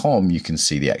embodifacilitator.com, you can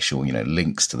see the actual,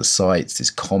 links to the sites. There's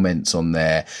comments on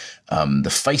there. The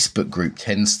Facebook group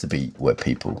tends to be where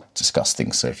people discuss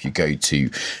things. So if you go to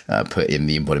put in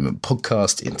the Embodiment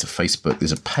podcast into Facebook,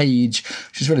 there's a page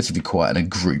which is relatively quiet and a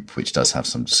group which does have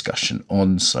some discussion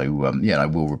on. So I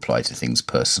will reply to things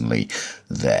personally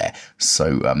there.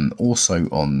 So also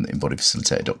on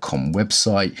embodifacilitator.com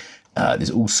website,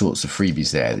 there's all sorts of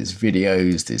freebies there. There's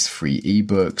videos, there's free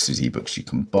ebooks, there's ebooks you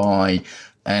can buy.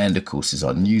 And of course, there's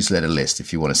our newsletter list.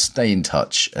 If you want to stay in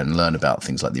touch and learn about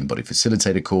things like the Embodied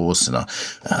Facilitator course and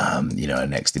our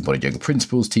next Embodied Yoga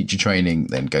Principles teacher training,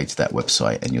 then go to that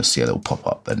website and you'll see a little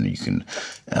pop-up and you can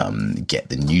get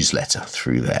the newsletter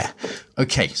through there.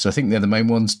 Okay, so I think they're the main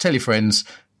ones. Tell your friends,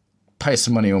 pay us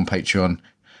some money on Patreon,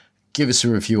 give us a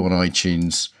review on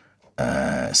iTunes,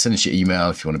 send us your email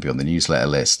if you want to be on the newsletter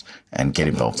list, and get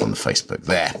involved on the Facebook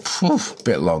there.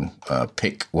 Bit long.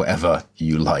 Pick whatever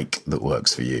you like that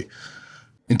works for you.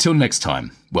 Until next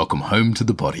time, welcome home to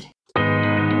the body.